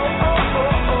 Oh, oh, oh,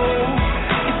 oh, oh.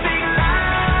 You speak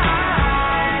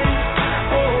life.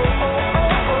 Oh, oh,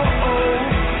 oh, oh, oh.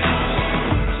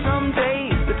 Some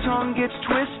days the tongue gets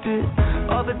twisted,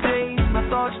 other days my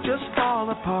thoughts just fall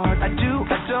apart. I do,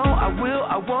 I don't, I will,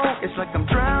 I won't. It's like I'm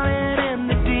drowning in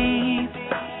the deep.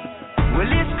 Well,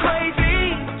 it's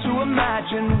crazy to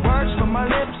imagine words from my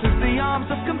lips as the arms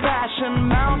of compassion.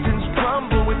 Mountains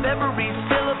crumble with every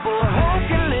syllable. Hope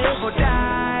can live or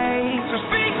die. So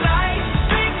speak life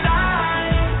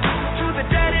to the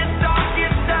deadest,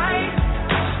 darkest night.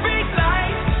 Speak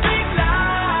life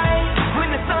when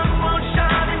the sun won't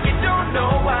shine and you don't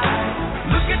know why.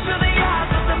 Look into the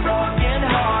eyes of the broken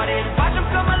hearted, watch them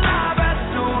come alive as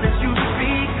soon as you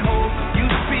speak hope, you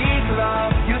speak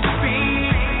love, you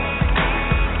speak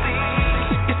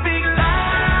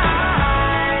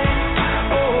life.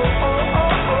 Oh, oh,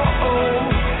 oh, oh, oh.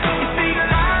 You speak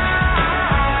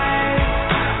life.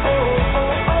 Oh,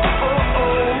 oh, oh, oh,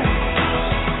 oh.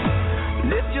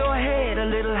 Lift your head a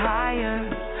little higher,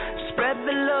 spread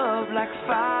the love like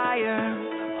fire.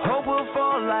 Hope will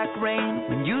fall like rain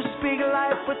when you speak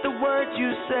life with the words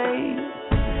you say.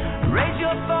 Raise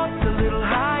your thoughts a little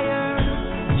higher,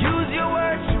 use your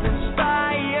words to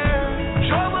inspire.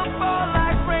 Joy will fall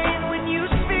like rain when you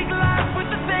speak life with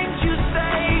the things you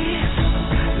say.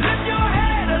 Lift your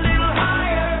head a little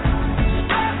higher,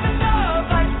 spread the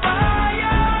love like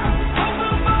fire. Hope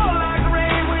will fall like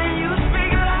rain when you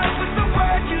speak life with the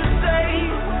words you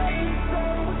say.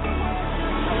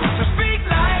 So speak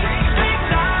life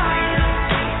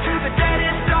to the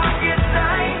deadest, darkest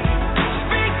night.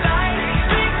 Speak life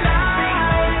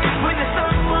when the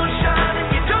sun won't shine and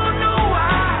you don't know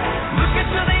why. Look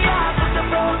into the eyes of the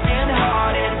broken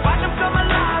hearted, watch them come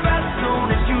alive as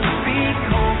soon as you speak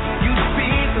hope, you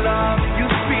speak love, you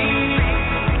speak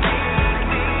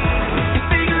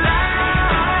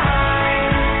life.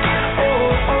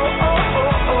 Oh, oh, oh,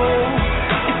 oh, oh.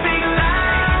 You speak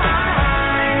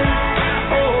life.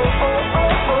 Oh, oh,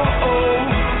 oh, oh, oh.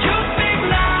 You speak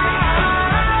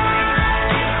life.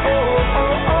 Oh,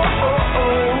 oh, oh, oh,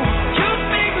 oh. You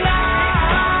speak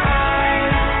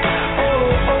life.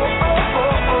 Oh, oh, oh,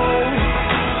 oh, oh.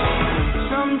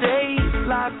 Some days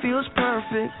life feels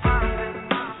perfect.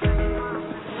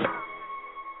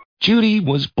 Judy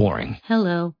was boring.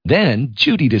 Hello. Then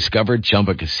Judy discovered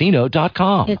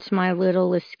ChumbaCasino.com. It's my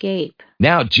little escape.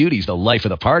 Now Judy's the life of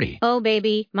the party. Oh,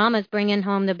 baby, mama's bringing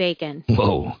home the bacon.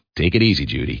 Whoa, take it easy,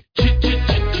 Judy.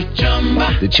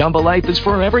 The Chumba life is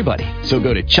for everybody. So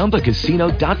go to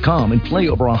ChumbaCasino.com and play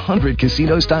over 100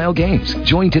 casino-style games.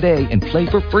 Join today and play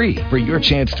for free for your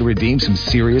chance to redeem some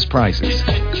serious prizes.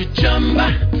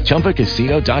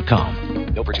 ChumbaCasino.com.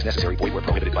 No purchase necessary. Void where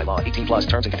prohibited by law. 18 plus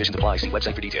terms and conditions apply. See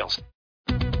website for details.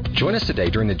 Join us today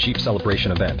during the Jeep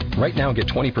Celebration event. Right now, get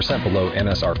 20% below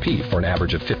MSRP for an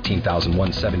average of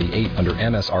 $15,178 under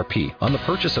MSRP on the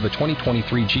purchase of a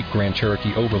 2023 Jeep Grand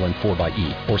Cherokee Overland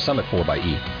 4xE or Summit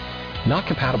 4xE. Not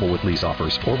compatible with lease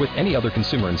offers or with any other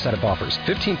consumer incentive offers.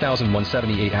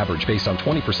 $15,178 average based on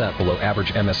 20% below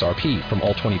average MSRP from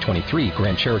all 2023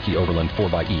 Grand Cherokee Overland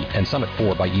 4xE and Summit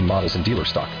 4xE models in dealer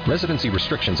stock. Residency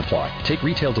restrictions apply. Take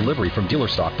retail delivery from dealer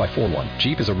stock by 4/1.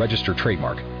 Jeep is a registered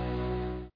trademark.